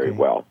life very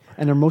well.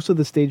 And are most of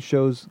the stage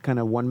shows kind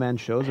of one-man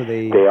shows?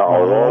 They are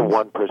all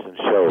one-person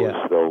shows,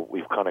 though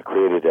we've kind of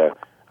created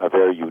a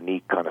very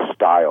unique kind of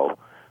style,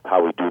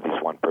 how we do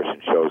these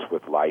one-person shows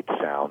with light,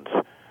 sounds,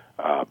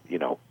 a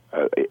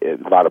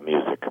lot of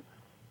music.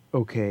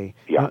 Okay.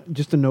 Yeah.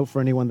 Just a note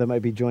for anyone that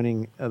might be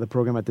joining the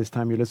program at this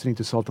time. You're listening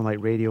to Salt and Light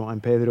Radio.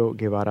 I'm Pedro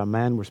Guevara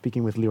Mann. We're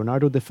speaking with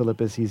Leonardo De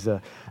Filippis. He's an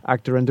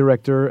actor and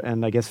director,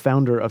 and I guess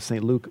founder of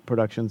St. Luke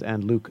Productions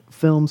and Luke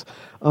Films.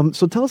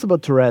 So tell us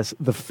about Thérèse,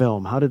 the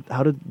film. How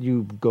did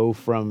you go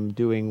from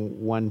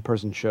doing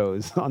one-person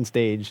shows on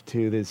stage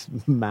to this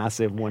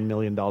massive $1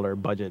 million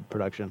budget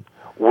production?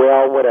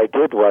 Well, what I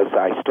did was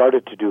I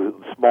started to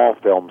do small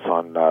films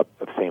on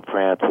St.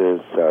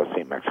 Francis,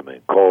 St.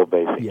 Maximilian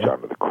Kolbe, St.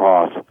 John of the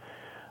Cross.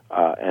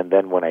 And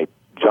then when I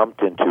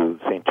jumped into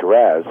St.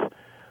 Thérèse,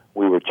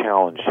 we were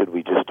challenged, should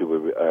we just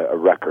do a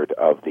record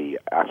of the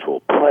actual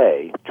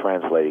play,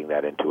 translating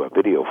that into a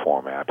video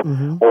format,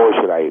 or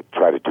should I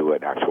try to do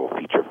an actual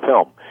feature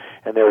film?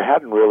 And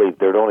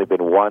there'd only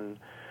been one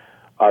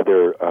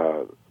other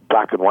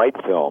black and white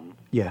film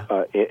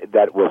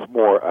that was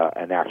more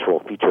an actual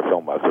feature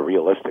film as a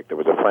realistic. There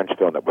was a French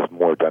film that was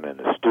more done in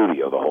the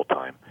studio the whole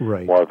time,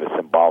 more of a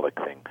symbolic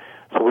thing.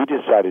 So we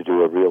decided to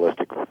do a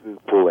realistic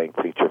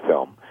full-length feature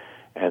film.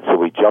 And so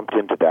we jumped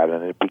into that,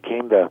 and it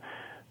became the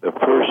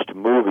first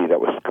movie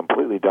that was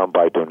completely done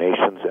by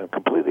donations and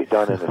completely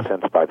done, in a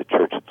sense, by the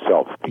church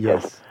itself.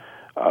 Because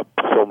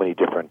so many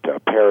different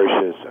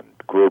parishes and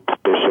groups,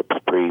 bishops,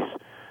 priests,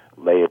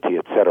 laity,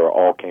 etc.,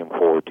 all came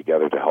forward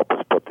together to help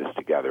us put this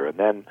together. And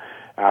then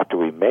after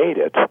we made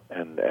it,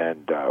 and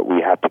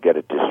we had to get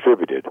it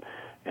distributed,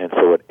 and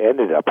so it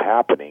ended up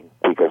happening,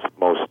 because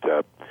most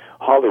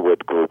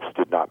Hollywood groups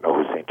did not know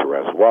who St.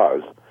 Therese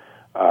was,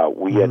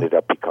 we ended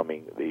up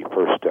becoming the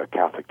first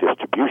Catholic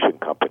distribution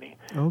company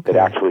that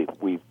actually,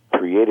 we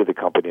created the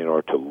company in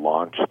order to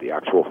launch the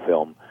actual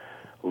film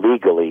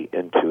legally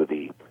into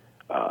the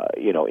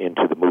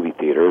into the movie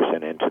theaters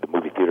and into the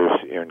movie theaters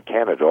here in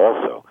Canada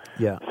also.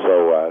 Yeah.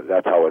 So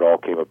that's how it all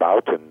came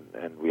about,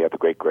 and we had the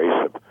great grace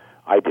of,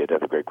 I did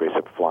have the great grace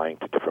of flying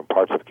to different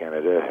parts of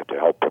Canada to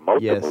help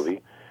promote the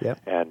movie,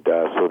 and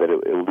so that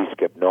it at least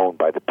get known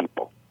by the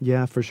people.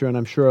 Yeah, for sure, and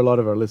I'm sure a lot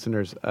of our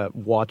listeners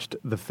watched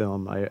the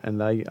film. I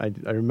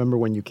remember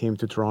when you came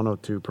to Toronto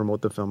to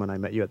promote the film, and I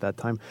met you at that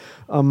time.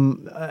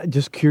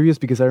 Just curious,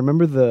 because I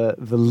remember the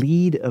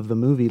lead of the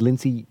movie,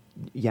 Lindsay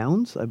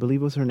Youns, I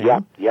believe was her name.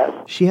 Yeah, yes.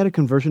 She had a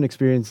conversion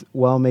experience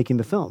while making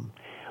the film.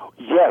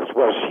 Yes,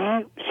 well,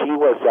 she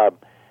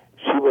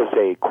was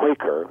a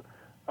Quaker.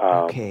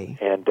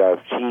 And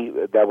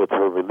that was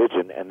her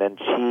religion, and then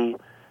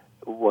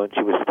when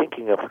she was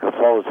thinking of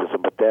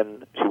Catholicism, but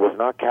then she was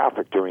not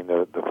Catholic during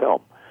the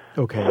film.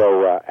 Okay.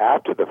 So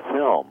after the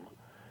film,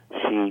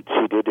 she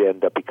did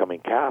end up becoming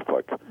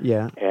Catholic.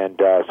 Yeah. And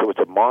so it's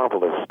a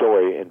marvelous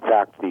story. In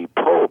fact, the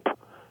Pope,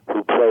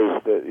 who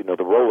plays the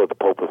role of the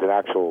Pope, was an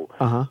actual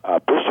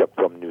bishop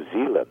from New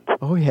Zealand.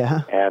 Oh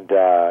yeah. And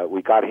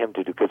we got him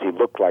to do, because he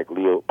looked like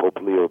Pope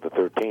Leo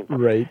XIII.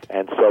 Right.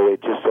 And so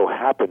it just so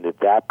happened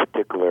that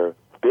particular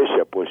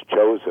bishop was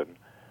chosen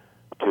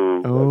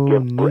to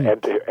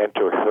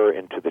enter her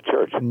into the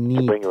church, to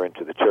bring her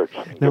into the church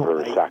and give her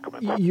a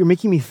sacrament. You're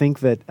making me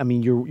think that, I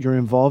mean, you're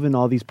involved in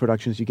all these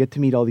productions. You get to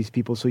meet all these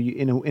people. So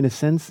you, in a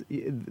sense,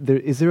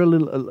 is there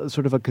a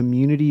sort of a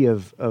community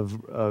of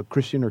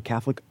Christian or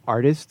Catholic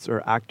artists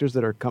or actors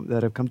that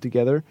have come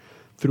together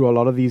through a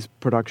lot of these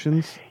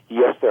productions?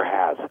 Yes, there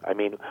has. I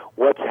mean,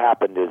 what's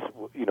happened is,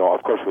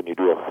 of course, when you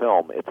do a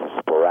film, it's a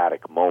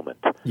sporadic moment.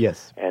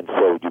 Yes. And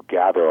so you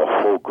gather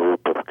a whole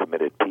group of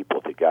committed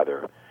people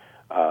together.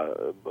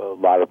 A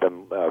lot of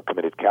them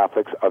committed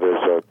Catholics, others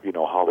are,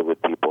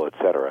 Hollywood people,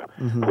 etc.,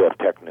 who have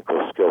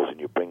technical skills, and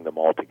you bring them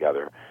all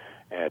together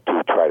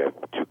to try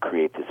to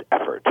create this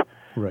effort,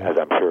 as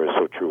I'm sure is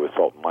so true with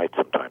Salt and Light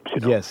sometimes,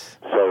 Yes.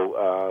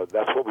 So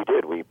that's what we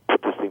did. We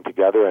put this thing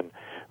together, and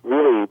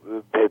really,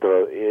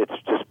 Pedro,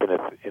 it's just been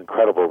an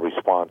incredible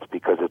response,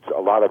 because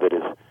a lot of it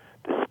is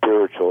the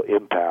spiritual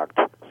impact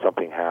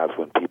something has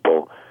when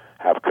people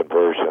have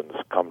conversions,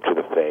 come to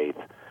the faith,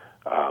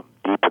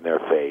 deepen their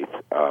faith,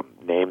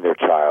 name their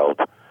child,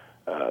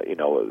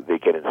 they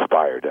get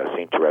inspired.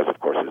 St. Therese, of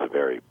course, is a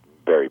very,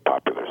 very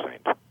popular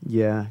saint.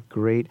 Yeah,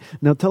 great.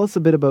 Now tell us a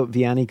bit about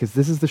Vianney, because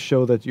this is the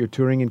show that you're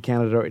touring in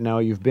Canada right now.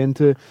 You've been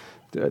to,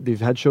 you've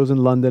had shows in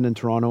London and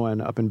Toronto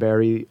and up in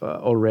Barrie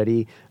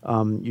already.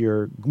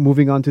 You're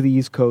moving on to the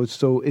East Coast.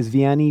 So is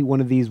Vianney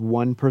one of these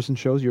one-person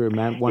shows? You're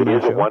one-man show? It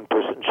is a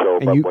one-person show,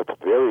 but what's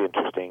very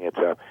interesting,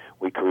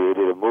 we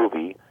created a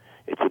movie.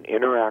 It's an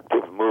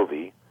interactive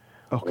movie.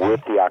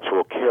 With the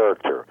actual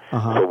character.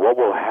 So what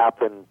will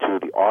happen to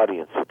the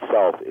audience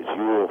itself is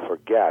you will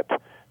forget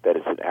that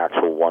it's an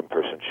actual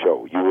one-person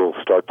show. You will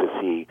start to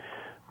see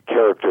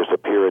characters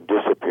appear and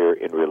disappear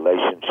in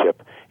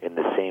relationship in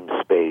the same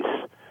space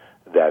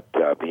that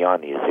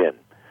Vianney is in.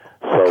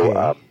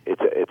 So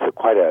it's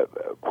quite a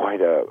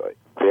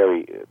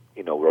very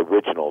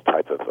original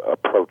type of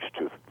approach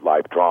to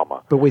live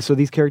drama. But wait, so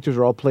these characters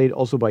are all played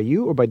also by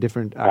you or by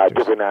different actors?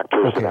 Different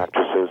actors and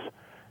actresses.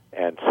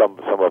 And some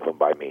of them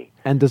by me.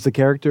 And does the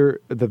character,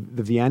 the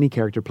Vianney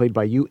character played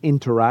by you,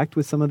 interact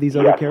with some of these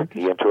other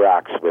characters? He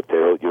interacts with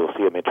you'll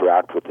see him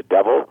interact with the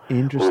devil.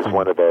 Interesting.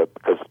 Who's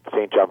because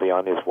St. John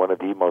Vianney is one of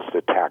the most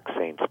attacked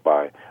saints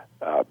by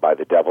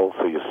the devil.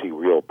 So you'll see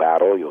real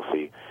battle. You'll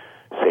see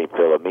St.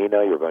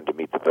 Philomena. You're going to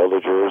meet the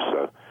villagers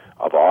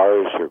of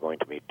Ars. You're going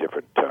to meet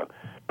different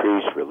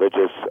priests,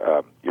 religious.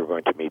 You're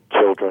going to meet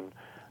children.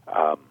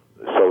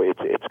 So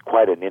it's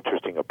quite an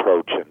interesting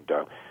approach,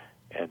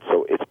 and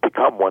so it's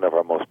become one of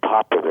our most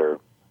popular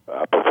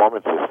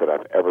performances that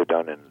I've ever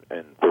done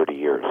in 30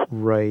 years.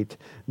 Right.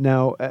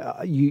 Now,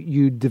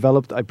 you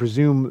developed, I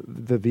presume,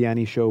 the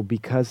Vianney show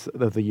because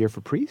of the Year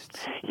for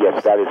Priests?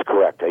 Yes, that is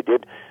correct.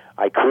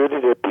 I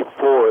created it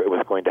before it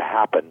was going to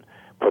happen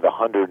for the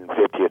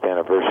 150th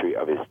anniversary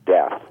of his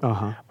death.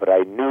 But I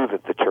knew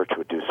that the church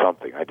would do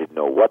something. I didn't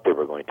know what they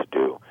were going to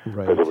do,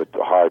 because it was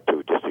hard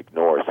to just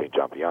ignore St.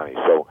 John Vianney.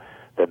 So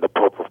then the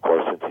Pope, of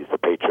course, since he's the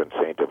patron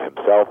saint of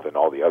himself and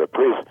all the other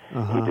priests,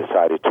 he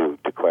decided to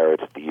declare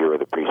it the Year of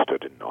the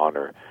Priesthood. And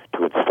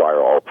prayer to inspire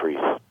all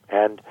priests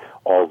and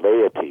all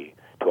laity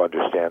to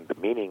understand the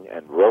meaning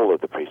and role of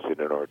the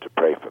priesthood in order to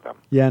pray for them.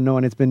 Yeah, no,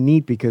 and it's been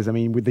neat because, I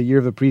mean, with the Year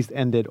of the Priest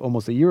ended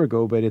almost a year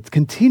ago, but it's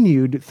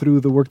continued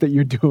through the work that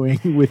you're doing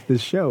with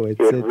this show. It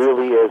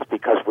really is,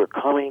 because we're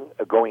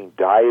going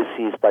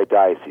diocese by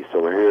diocese.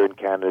 So we're here in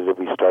Canada.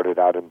 We started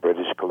out in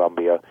British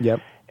Columbia. Yep.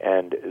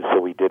 And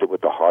so we did it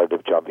with the heart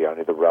of John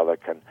Vianney, the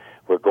relic, and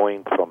we're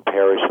going from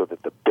parish so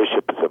that the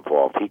bishop is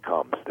involved. He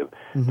comes, the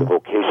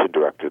vocation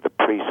director, the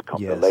priest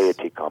come, the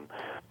laity come,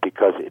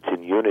 because it's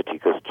in unity,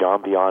 because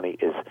John Vianney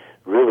is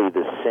really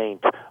the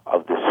saint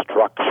of the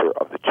structure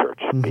of the church,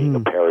 being a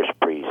parish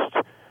priest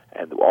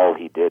and all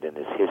he did in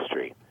his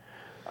history.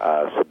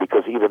 So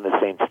because even the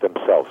saints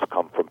themselves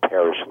come from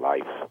parish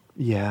life.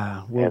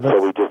 Yeah. Well, and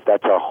so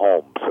that's our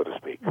home, so to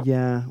speak.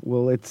 Yeah.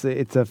 Well, it's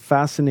a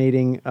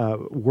fascinating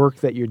work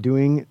that you're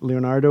doing,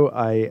 Leonardo.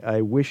 I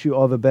wish you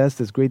all the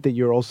best. It's great that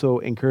you're also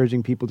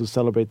encouraging people to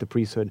celebrate the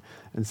priesthood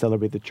and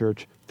celebrate the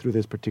church through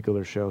this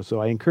particular show. So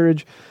I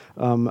encourage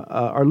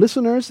our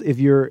listeners, if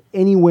you're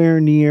anywhere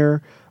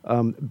near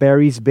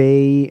Barry's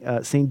Bay,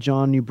 St.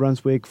 John, New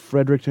Brunswick,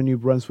 Fredericton, New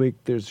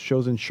Brunswick, there's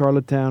shows in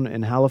Charlottetown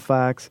and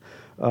Halifax,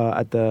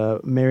 at the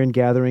Marian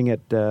Gathering at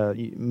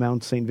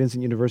Mount St.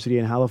 Vincent University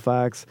in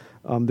Halifax.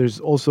 There's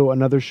also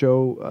another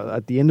show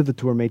at the end of the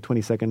tour, May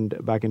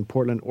 22nd, back in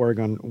Portland,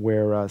 Oregon,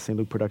 where St.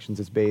 Luke Productions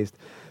is based.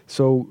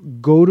 So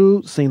go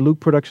to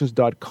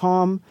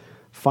stlukeproductions.com,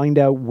 find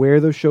out where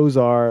those shows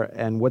are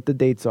and what the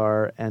dates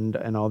are and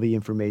all the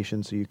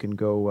information so you can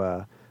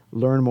go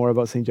learn more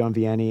about St. John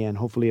Vianney, and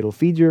hopefully it'll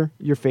feed your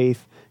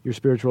faith, your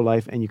spiritual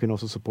life, and you can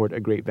also support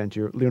a great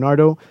venture.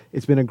 Leonardo,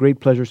 it's been a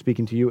great pleasure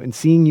speaking to you and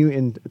seeing you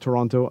in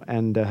Toronto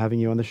and having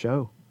you on the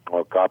show.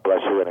 Well, God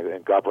bless you,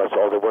 and God bless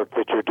all the work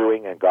that you're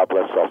doing, and God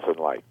bless Sulphur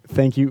Light.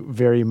 Thank you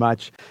very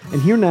much.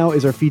 And here now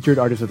is our featured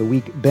artist of the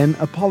week, Ben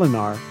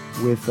Apolinar,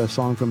 with a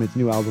song from his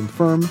new album,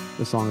 Firm.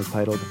 The song is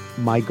titled,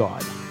 My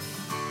God.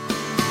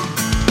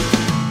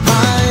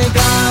 My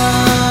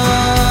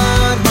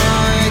God,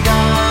 my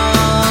God.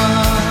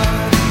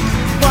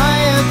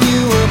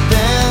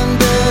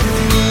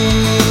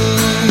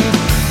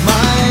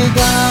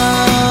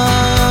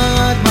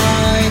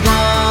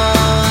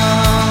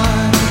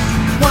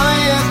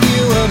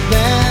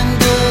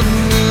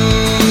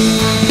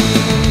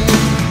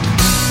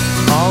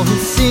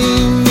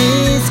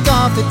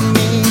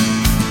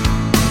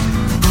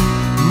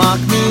 Mock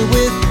me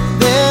with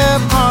their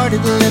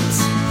parted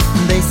lips.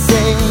 They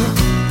say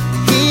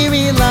he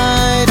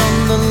relied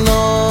on the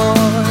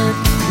Lord.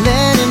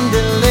 Let him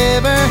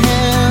deliver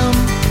him.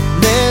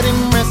 Let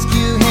him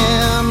rescue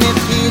him if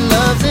he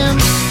loves him.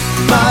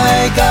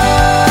 My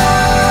God,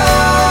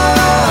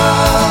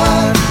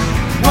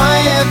 why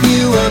have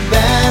you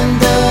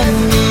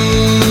abandoned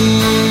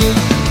me?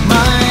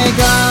 My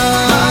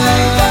God,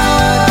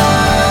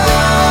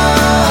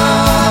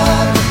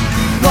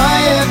 why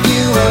have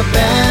you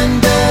abandoned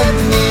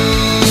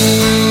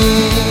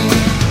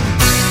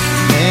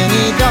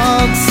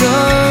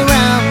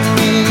surround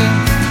me?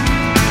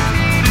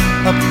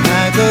 A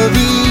pack of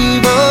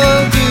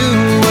evil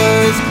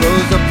doers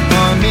close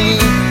upon me.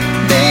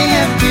 They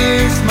have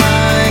pierced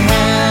my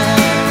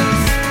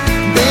hands,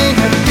 they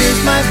have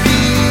pierced my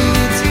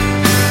feet.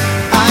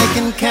 I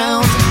can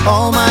count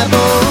all my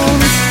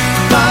bones.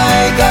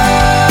 My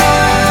God,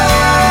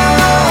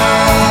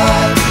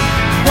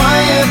 why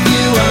have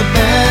you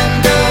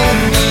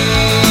abandoned me?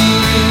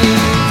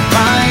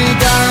 My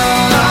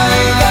God, my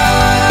God,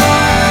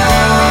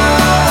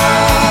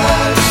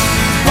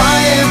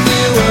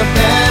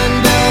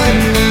 abandon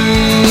me.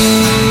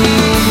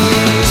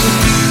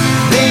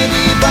 They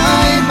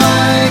divide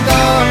my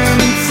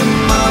garments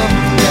among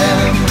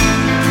them.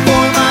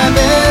 For my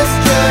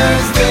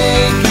vestures they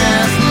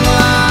cast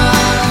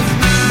lots.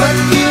 But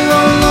you,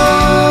 O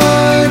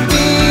Lord,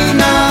 be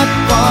not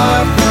far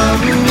from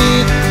me.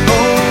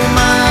 Oh,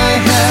 my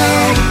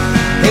help,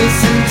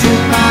 hasten to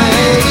my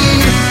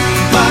aid.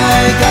 My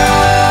God,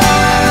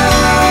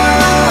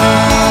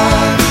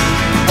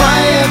 why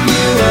have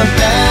you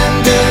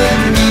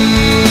abandoned me?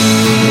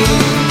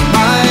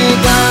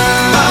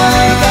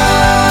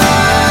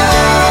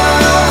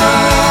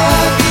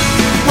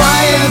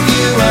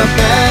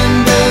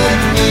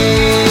 Abandoned me.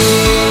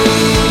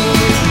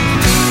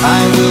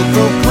 I will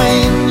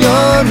proclaim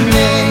your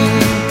name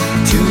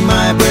to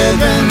my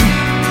brethren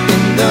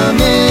in the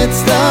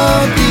midst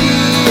of the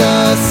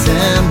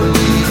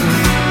assembly.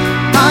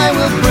 I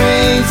will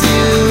praise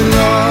you,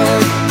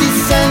 Lord,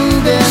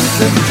 descendants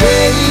of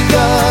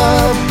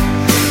Jacob,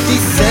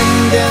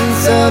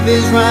 descendants of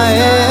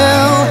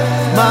Israel.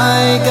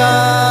 My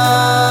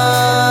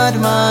God,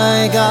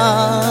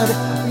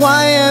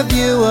 why have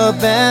you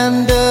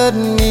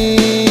abandoned me?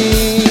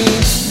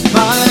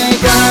 My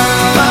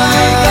God,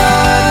 my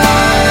God,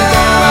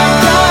 my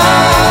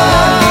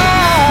God,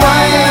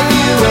 why have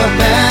you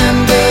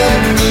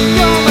abandoned me?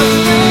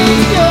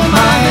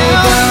 My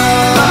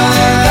God,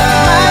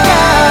 my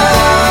God,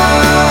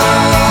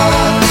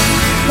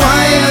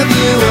 why have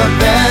you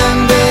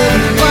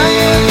abandoned me? My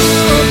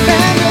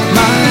God,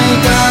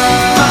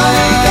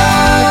 my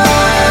God,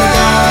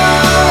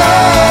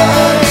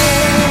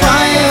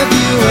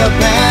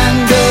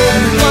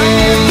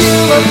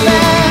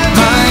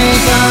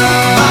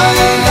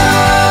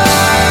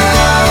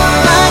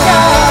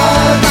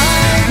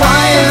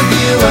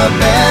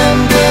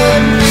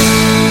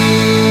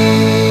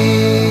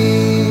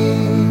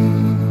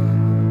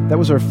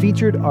 was our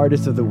featured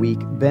artist of the week,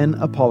 Ben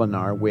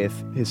Apollinar,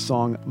 with his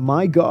song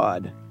My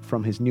God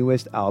from his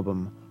newest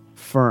album,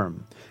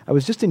 Firm. I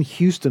was just in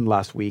Houston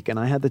last week, and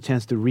I had the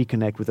chance to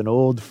reconnect with an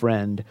old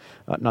friend.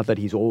 Not that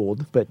he's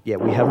old, but yeah,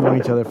 we have known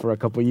each other for a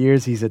couple of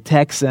years. He's a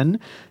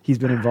Texan. He's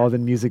been involved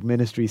in music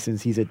ministry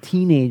since he's a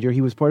teenager. He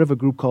was part of a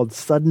group called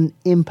Sudden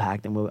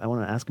Impact, and I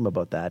want to ask him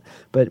about that.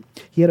 But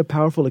he had a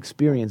powerful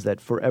experience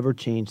that forever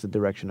changed the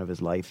direction of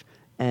his life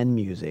and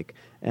music.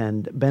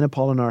 And Ben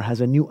Apollinar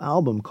has a new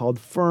album called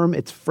Firm.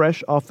 It's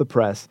fresh off the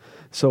press.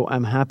 So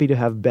I'm happy to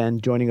have Ben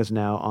joining us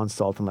now on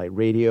Salt and Light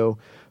Radio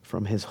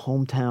from his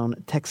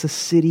hometown, Texas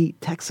City,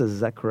 Texas.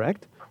 Is that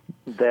correct?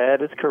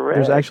 That is correct.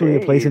 There's actually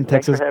a place in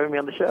Texas. Thanks for having me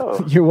on the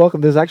show. You're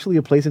welcome. There's actually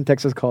a place in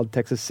Texas called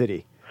Texas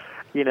City.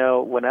 You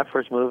know, when I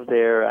first moved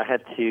there, I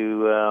had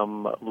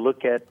to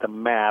look at the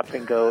map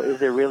and go, is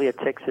there really a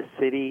Texas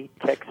City,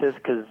 Texas?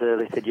 Because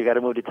they said, you got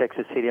to move to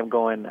Texas City. I'm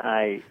going,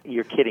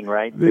 you're kidding,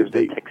 right? There's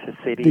a Texas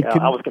City.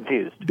 I was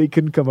confused. They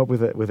couldn't come up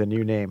with a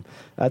new name.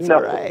 That's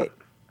all right.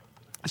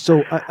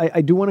 So I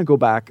do want to go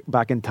back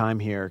in time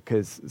here,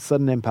 because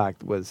Sudden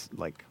Impact was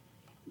like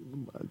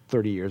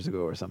 30 years ago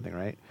or something,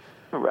 right?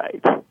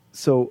 Right.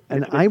 So,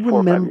 and I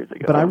remember,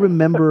 but I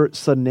remember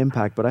Sudden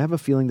Impact, but I have a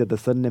feeling that the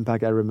Sudden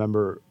Impact I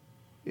remember,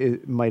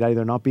 it might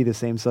either not be the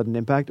same Sudden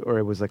Impact or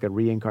it was like a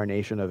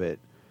reincarnation of it.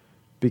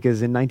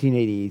 Because in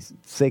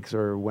 1986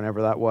 or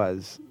whenever that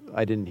was,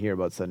 I didn't hear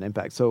about Sudden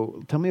Impact.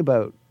 So tell me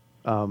about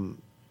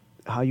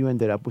how you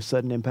ended up with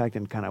Sudden Impact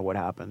and kind of what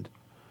happened.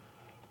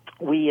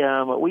 We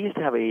used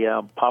to have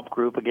a pop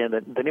group. Again,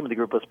 the name of the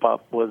group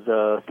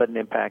was Sudden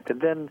Impact.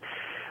 And then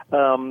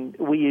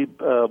we,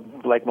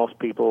 like most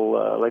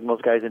people, like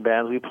most guys in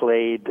bands, we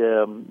played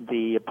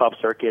the pop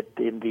circuit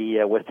in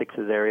the West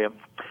Texas area.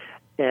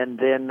 And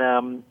then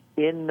I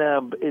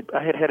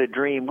had a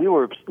dream. We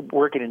were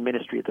working in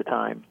ministry at the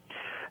time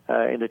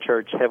in the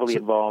church, heavily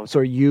involved.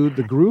 So are you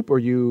the group or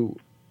you...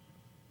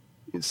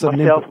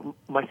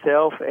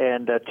 Myself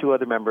and two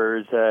other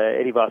members,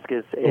 Eddie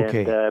Vasquez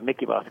and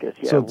Mickey Vasquez.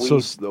 Yeah,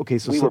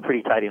 we were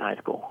pretty tight in high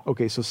school.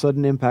 Okay, so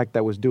Sudden Impact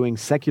that was doing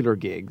secular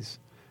gigs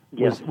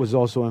was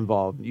also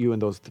involved, you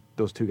and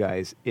those two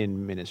guys,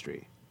 in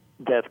ministry.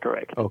 That's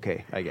correct.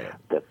 Okay, I get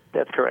it.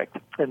 That's correct.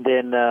 And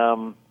then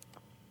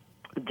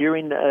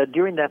during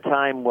that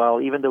time,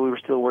 even though we were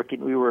still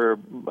working, we were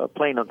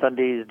playing on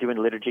Sundays, doing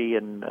liturgy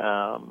and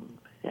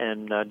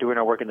doing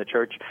our work in the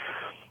church.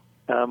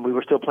 We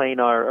were still playing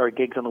our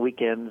gigs on the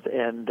weekends,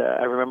 and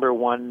I remember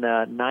one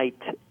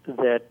night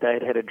that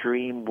I had a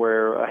dream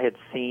where I had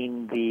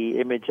seen the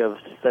image of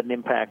Sudden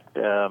Impact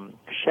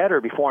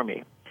shatter before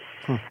me.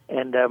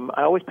 And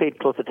I always paid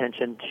close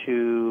attention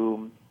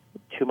to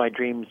my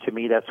dreams. To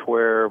me, that's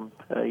where,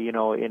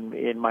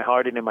 in my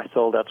heart and in my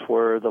soul, that's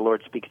where the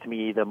Lord speaks to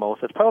me the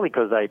most. It's probably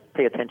because I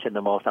pay attention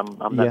the most.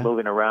 I'm not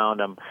moving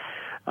around.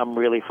 I'm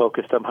really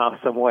focused somehow,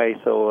 some way,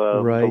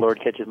 so the Lord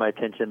catches my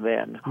attention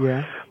then.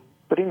 Yeah.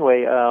 But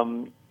anyway,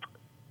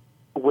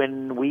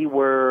 when we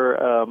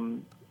were,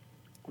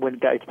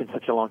 it's been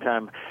such a long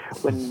time,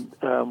 when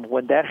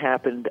that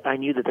happened, I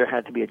knew that there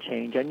had to be a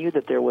change. I knew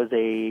that there was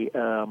a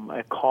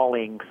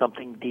calling,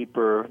 something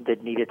deeper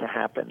that needed to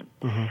happen.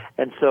 Mm-hmm.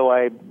 And so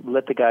I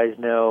let the guys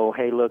know,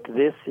 hey, look,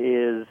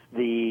 here's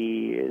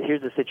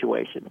the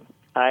situation.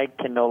 I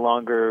can no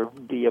longer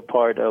be a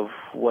part of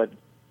what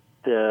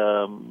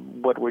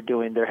we're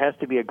doing. There has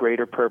to be a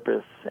greater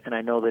purpose, and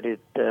I know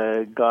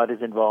that God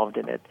is involved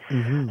in it.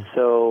 Mm-hmm.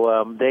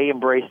 So they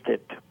embraced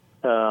it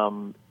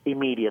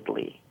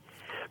immediately.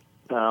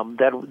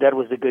 That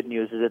was the good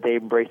news, is that they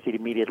embraced it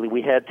immediately.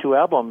 We had 2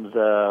 albums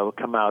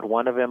come out.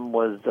 One of them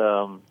was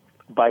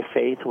By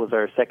Faith, was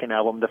our second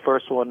album. The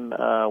first one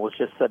was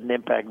just Sudden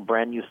Impact,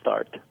 Brand New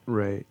Start.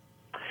 Right.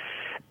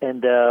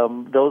 And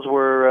those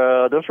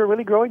were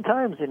really growing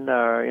times in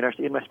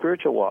my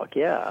spiritual walk.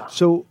 Yeah.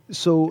 So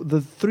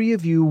the three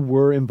of you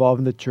were involved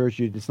in the church.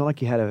 It's not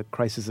like you had a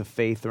crisis of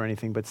faith or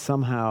anything, but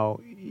somehow,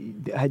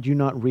 had you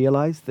not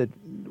realized that?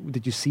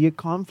 Did you see a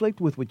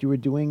conflict with what you were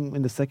doing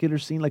in the secular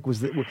scene? Like,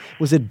 was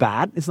it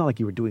bad? It's not like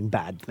you were doing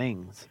bad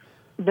things.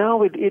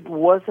 No, it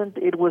wasn't.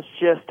 It was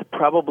just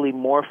probably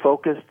more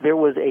focused. There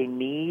was a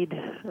need.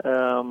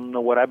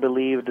 What I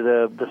believed,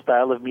 the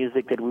style of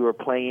music that we were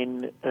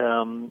playing.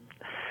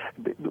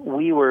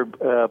 We were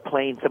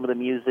playing some of the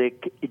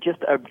music,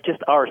 just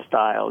our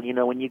style.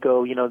 When you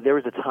go, there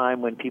was a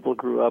time when people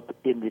grew up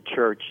in the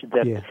church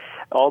that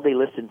all they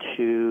listened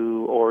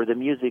to, or the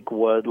music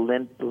would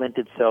lent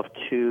itself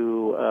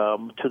to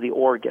the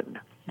organ.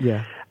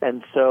 Yeah.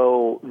 And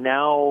so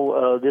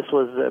now this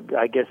was,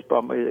 I guess,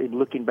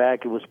 looking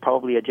back, it was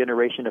probably a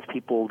generation of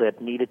people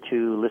that needed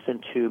to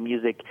listen to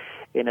music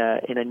in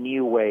a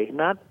new way,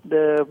 not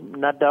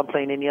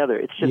downplaying any other.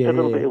 It's just a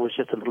little bit. It was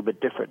just a little bit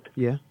different.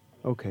 Yeah.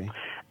 Okay.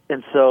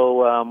 And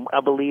so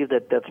I believe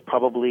that that's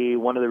probably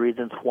one of the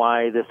reasons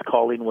why this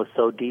calling was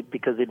so deep,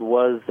 because it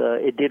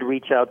did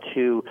reach out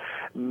to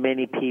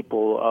many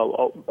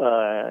people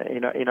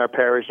in our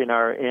parish,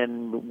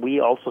 and we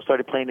also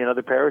started playing in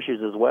other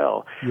parishes as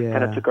well. Yeah.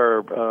 Kind of took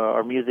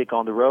our music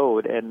on the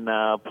road and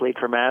played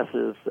for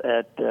masses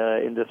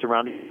in the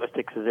surrounding West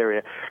Texas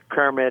area,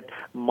 Kermit,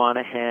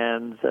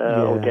 Monahans,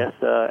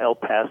 Odessa, El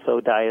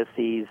Paso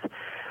diocese.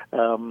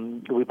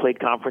 We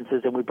played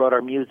conferences, and we brought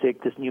our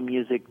music, this new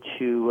music,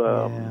 to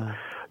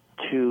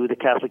the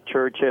Catholic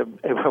Church.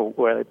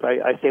 Well,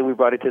 I say we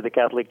brought it to the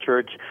Catholic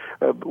Church.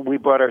 We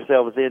brought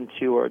ourselves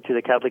to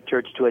the Catholic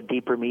Church to a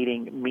deeper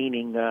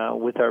meaning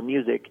with our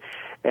music,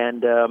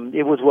 and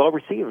it was well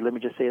received. Let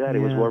me just say that it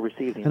was well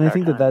received. And I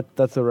think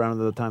that's around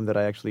the time that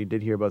I actually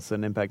did hear about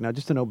Sudden Impact. Now,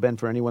 just to know, Ben,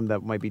 for anyone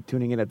that might be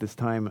tuning in at this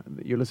time,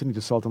 you're listening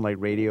to Salt and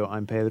Light Radio.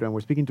 I'm Pedro, and we're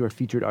speaking to our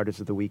featured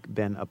artist of the week,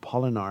 Ben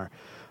Apolinar.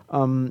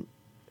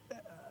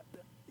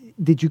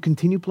 Did you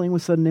continue playing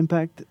with Sudden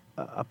Impact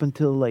up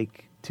until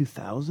like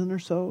 2000 or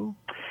so?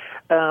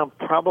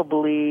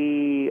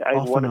 Probably, I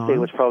want to say it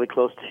was probably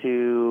close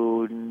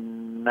to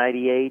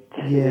 98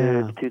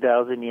 to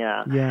 2000.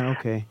 Yeah. Yeah.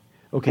 Okay.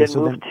 Then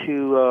so moved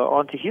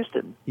on to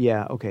Houston.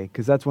 Yeah. Okay.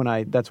 Because that's when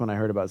I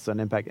heard about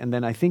Sudden Impact, and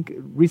then I think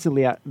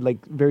recently,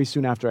 like very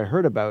soon after I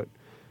heard about,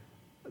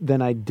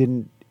 then I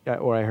didn't.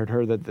 Or I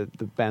heard that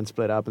the band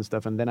split up and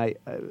stuff, and then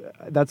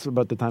that's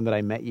about the time that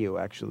I met you,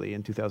 actually,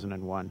 in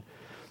 2001.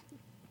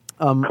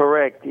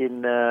 Correct,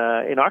 in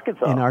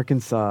Arkansas. In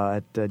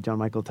Arkansas at John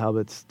Michael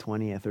Talbot's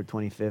 20th or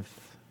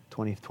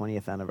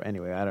 20th anniversary.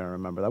 Anyway, I don't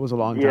remember. That was a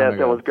long time ago. Yeah,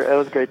 that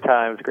was great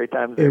times. Great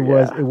times. It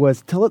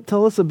was.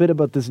 Tell us a bit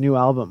about this new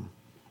album,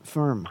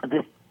 Firm.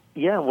 This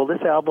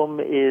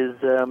album is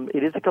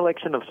it is a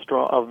collection of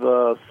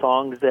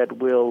songs that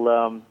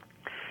will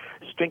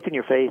strengthen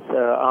your faith.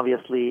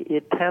 Obviously,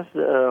 it has.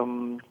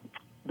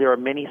 There are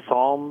many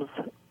psalms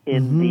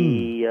in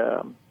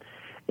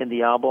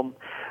the album.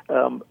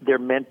 They're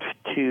meant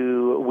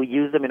to. We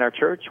use them in our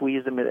church. We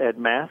use them at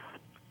Mass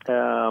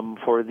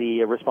for the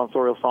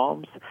responsorial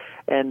psalms,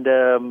 and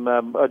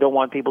I don't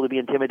want people to be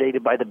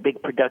intimidated by the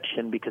big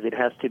production, because it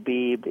has to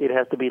be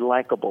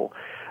likable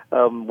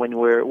when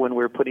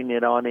we're putting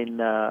it on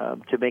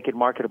to make it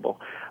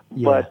marketable.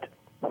 Yeah. But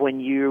when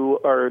you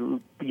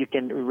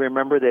can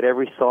remember that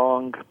every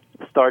song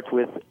starts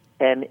with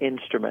an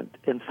instrument,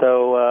 and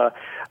so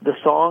the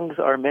songs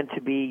are meant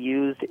to be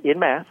used in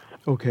Mass.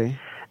 Okay.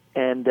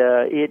 And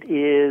it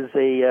is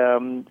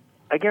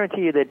I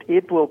guarantee you that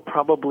it will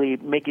probably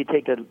make you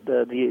take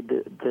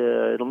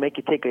it'll make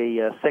you take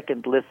a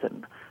second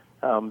listen,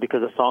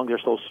 because the songs are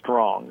so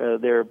strong.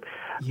 They're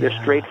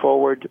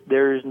straightforward.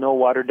 There's no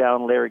watered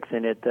down lyrics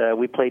in it.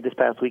 We played this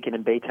past weekend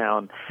in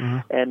Baytown,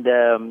 and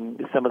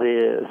some of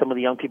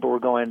the young people were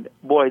going,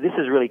 "Boy, this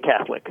is really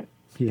Catholic."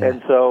 Yeah.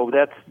 And so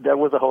that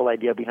was the whole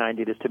idea behind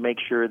it, is to make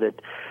sure that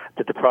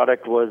the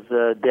product was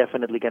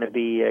definitely going to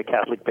be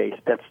Catholic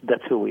based.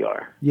 That's who we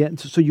are. Yeah.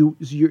 So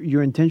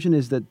your intention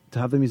is that to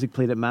have the music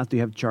played at Mass. Do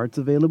you have charts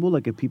available?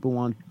 Like if people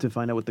want to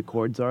find out what the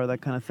chords are,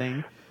 that kind of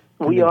thing.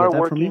 We are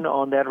working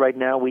on that right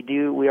now.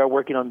 We are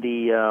working on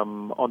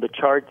the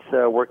charts,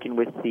 working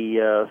with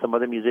some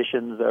other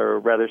musicians, or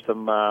rather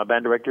some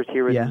band directors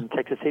here in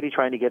Texas City,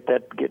 trying to get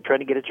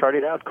it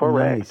charted out.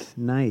 Correct.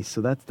 Nice. So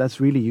that's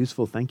really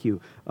useful. Thank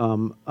you.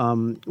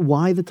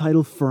 Why the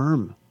title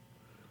Firm?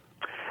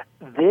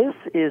 This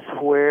is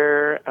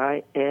where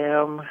I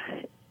am,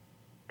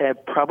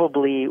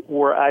 probably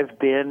where I've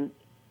been.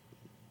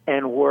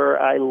 And where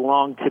I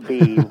long to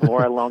be,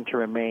 where I long to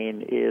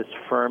remain, is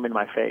firm in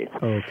my faith.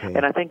 Okay.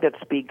 And I think that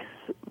speaks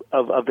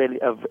of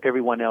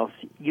everyone else.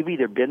 You've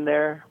either been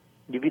there,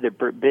 you've either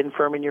been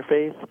firm in your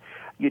faith,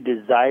 you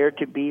desire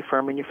to be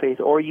firm in your faith,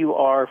 or you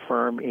are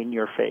firm in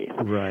your faith.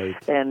 Right.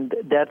 And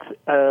that's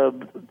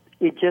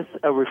it's just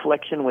a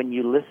reflection. When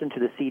you listen to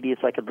the CD,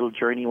 it's like a little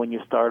journey. When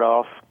you start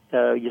off,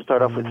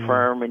 with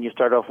Firm, and you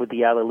start off with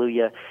the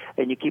Alleluia,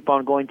 and you keep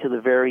on going to the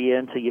very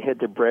end till you hit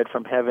the bread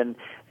from heaven,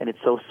 and it's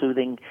so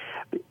soothing.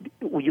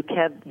 You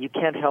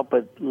can't help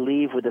but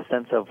leave with a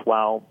sense of,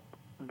 wow,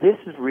 this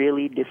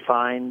really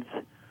defines,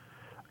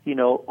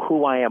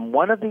 who I am.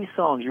 One of these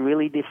songs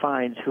really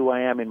defines who I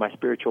am in my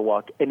spiritual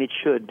walk, and it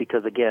should,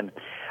 because again,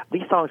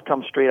 these songs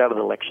come straight out of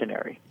the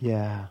lectionary.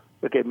 Yeah.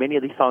 Okay, many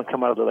of these songs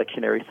come out of the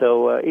lectionary,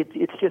 so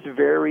it's just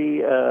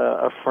very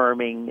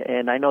affirming,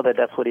 and I know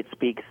that's what it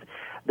speaks.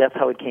 That's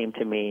how it came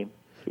to me.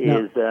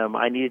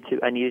 I needed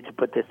to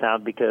put this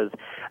out, because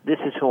this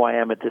is who I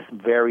am at this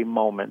very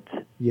moment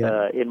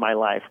in my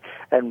life,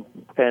 and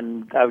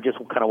I just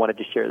kind of wanted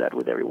to share that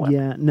with everyone.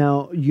 Yeah.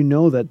 Now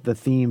that the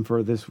theme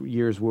for this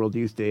year's World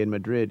Youth Day in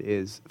Madrid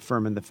is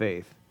Firm in the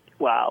Faith.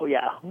 Wow.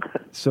 Yeah.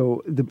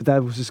 So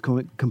that was just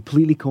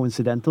completely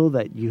coincidental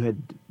that you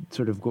had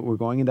sort of were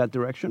going in that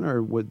direction,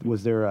 or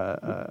was there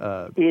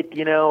a?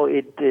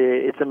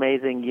 It's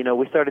amazing.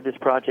 We started this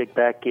project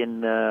back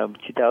in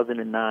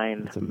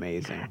 2009. It's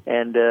amazing.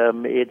 And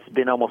it's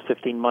been almost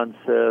 15 months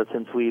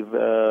since we've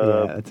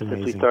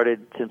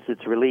since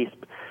it's released.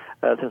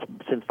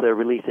 since the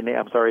release.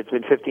 It's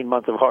been 15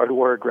 months of hard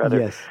work, rather.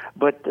 Yes.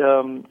 But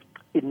I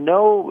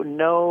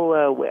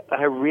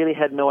really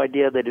had no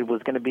idea that it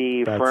was going to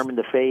be firm in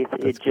the faith.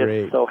 It just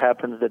great. So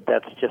happens that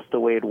that's just the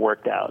way it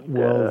worked out.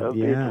 Well,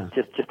 yeah.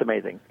 It's just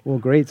amazing. Well,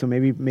 great. So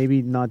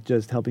maybe not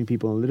just helping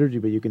people in liturgy,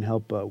 but you can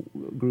help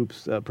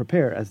groups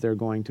prepare as they're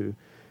going to,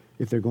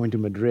 if they're going to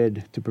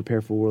Madrid to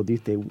prepare for World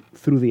Youth Day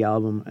through the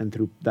album and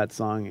through that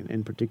song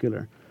in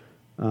particular.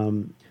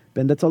 Ben,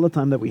 that's all the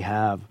time that we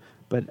have.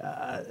 But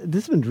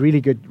this has been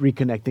really good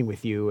reconnecting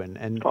with you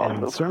and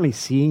certainly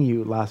seeing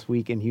you last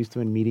week in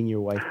Houston and meeting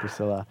your wife,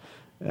 Priscilla.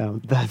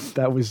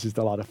 That was just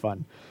a lot of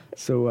fun.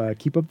 So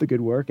keep up the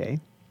good work, eh?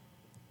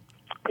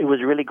 It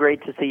was really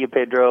great to see you,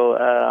 Pedro.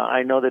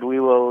 I know that we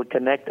will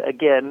connect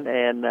again,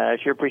 and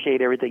sure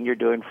appreciate everything you're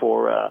doing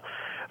for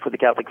the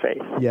Catholic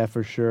faith. Yeah,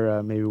 for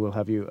sure. Maybe we'll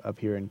have you up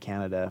here in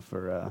Canada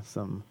for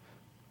some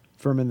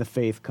Firm in the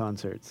Faith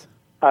concerts.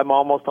 I'm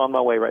almost on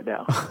my way right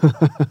now.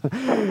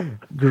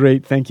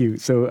 Great, thank you.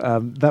 So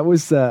that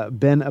was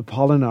Ben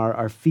Apolinar,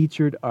 our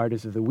featured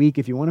artist of the week.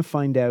 If you want to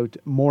find out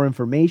more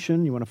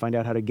information, you want to find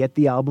out how to get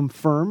the album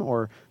Firm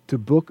or to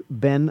book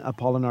Ben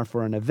Apolinar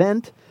for an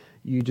event,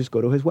 you just go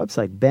to his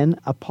website,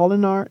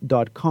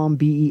 benapolinar.com,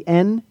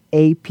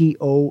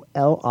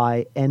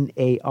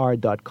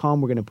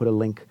 BENAPOLINAR.com. We're going to put a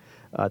link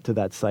to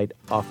that site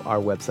off our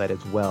website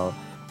as well.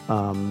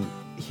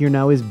 Here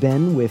now is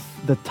Ben with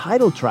the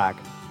title track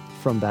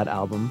from that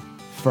album,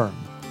 Firm.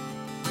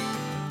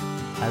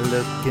 I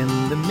look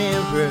in the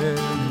mirror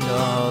and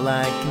all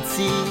I can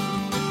see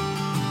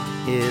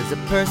is a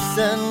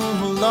person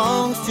who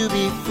longs to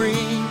be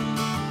free,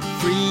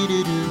 free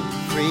to do,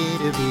 free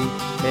to be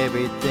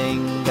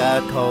everything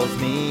God calls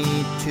me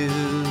to.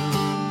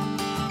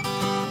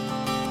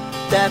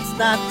 That's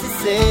not to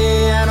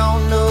say I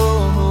don't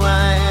know who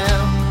I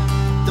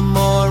am. The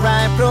more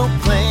I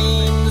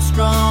proclaim, the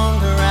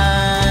stronger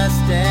I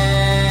stand.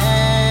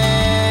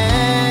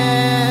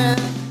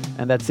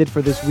 And that's it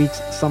for this week's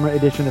summer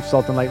edition of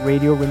Salt and Light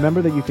Radio.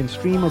 Remember that you can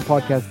stream or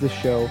podcast this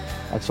show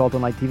at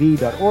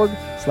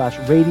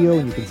saltandlighttv.org/radio,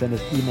 and you can send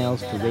us emails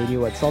to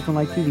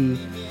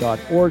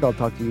radio@saltandlighttv.org. I'll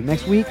talk to you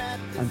next week.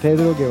 I'm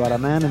Pedro Guevara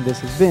Man, and this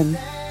has been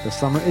the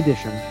summer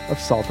edition of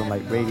Salt and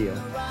Light Radio.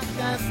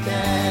 I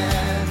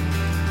stand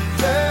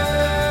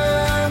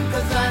firm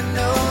 'cause I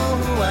know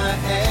who I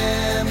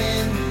am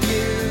in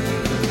you.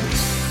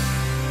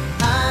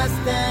 I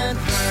stand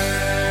firm.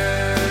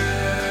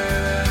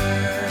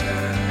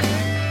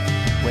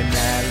 When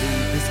I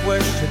leave this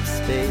worship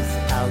space,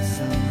 I'll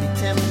soon be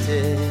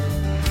tempted.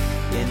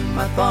 In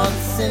my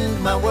thoughts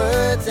and my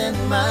words and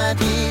my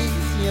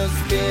deeds, your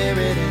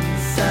spirit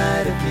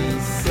inside of me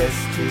says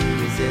to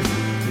resist,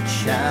 it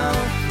shall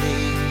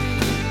flee.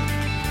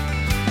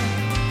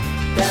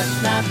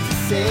 That's not to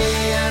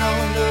say I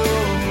don't know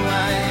who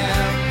I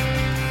am.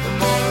 The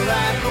more I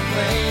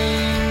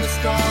proclaim, the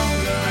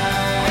stronger I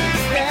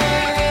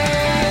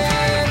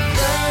stand.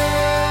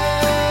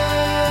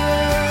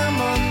 Firm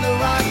on the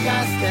rock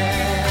I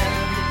stand.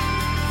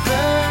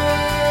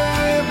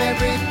 Firm,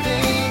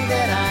 everything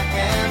that I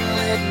am,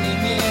 let me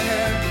hear.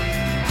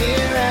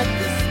 Here at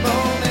this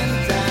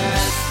moment I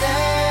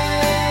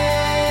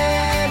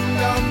stand.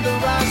 On the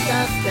rock I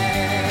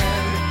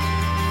stand.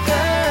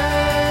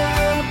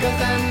 Firm,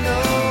 'cause I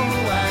know who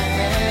I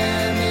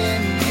am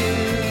in you.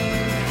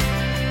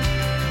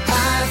 I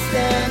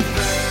stand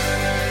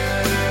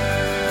firm.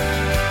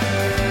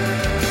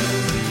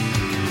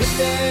 With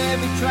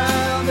every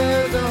trial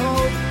there's a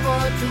hope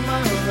for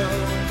tomorrow,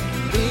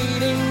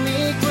 leading me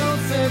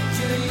closer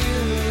to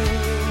you.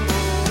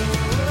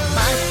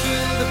 My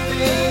shield of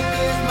faith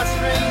is my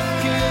strength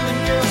to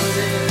endure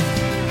this,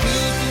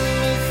 keeping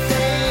me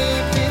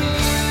safe in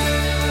you.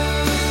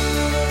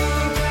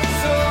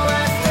 So I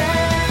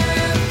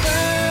stand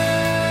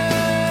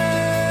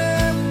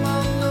firm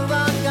on the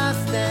rock I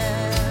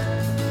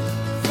stand.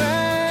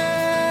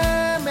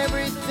 Firm,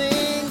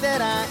 everything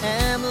that I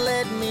am,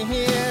 let me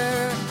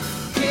hear.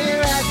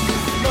 Here at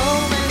this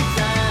moment I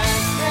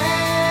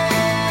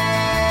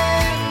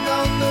stand.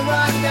 On the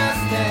rock I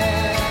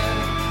stand.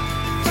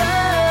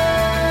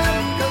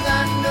 Firm, 'cause I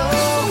know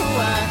who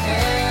I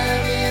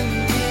am in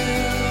you.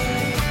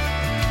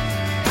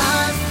 I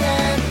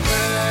stand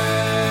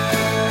firm.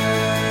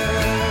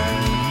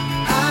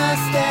 I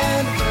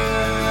stand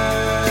firm.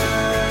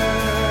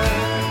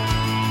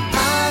 I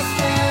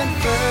stand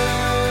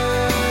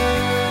firm.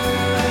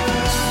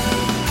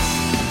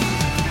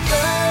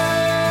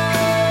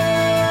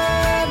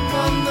 Firm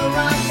on the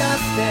rock I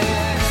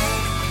stand.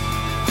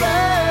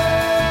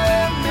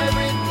 Firm,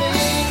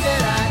 everything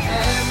that I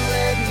am,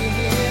 let me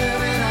hear.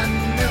 And I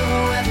know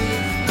at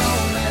this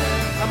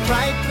moment I'm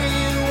right for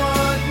you.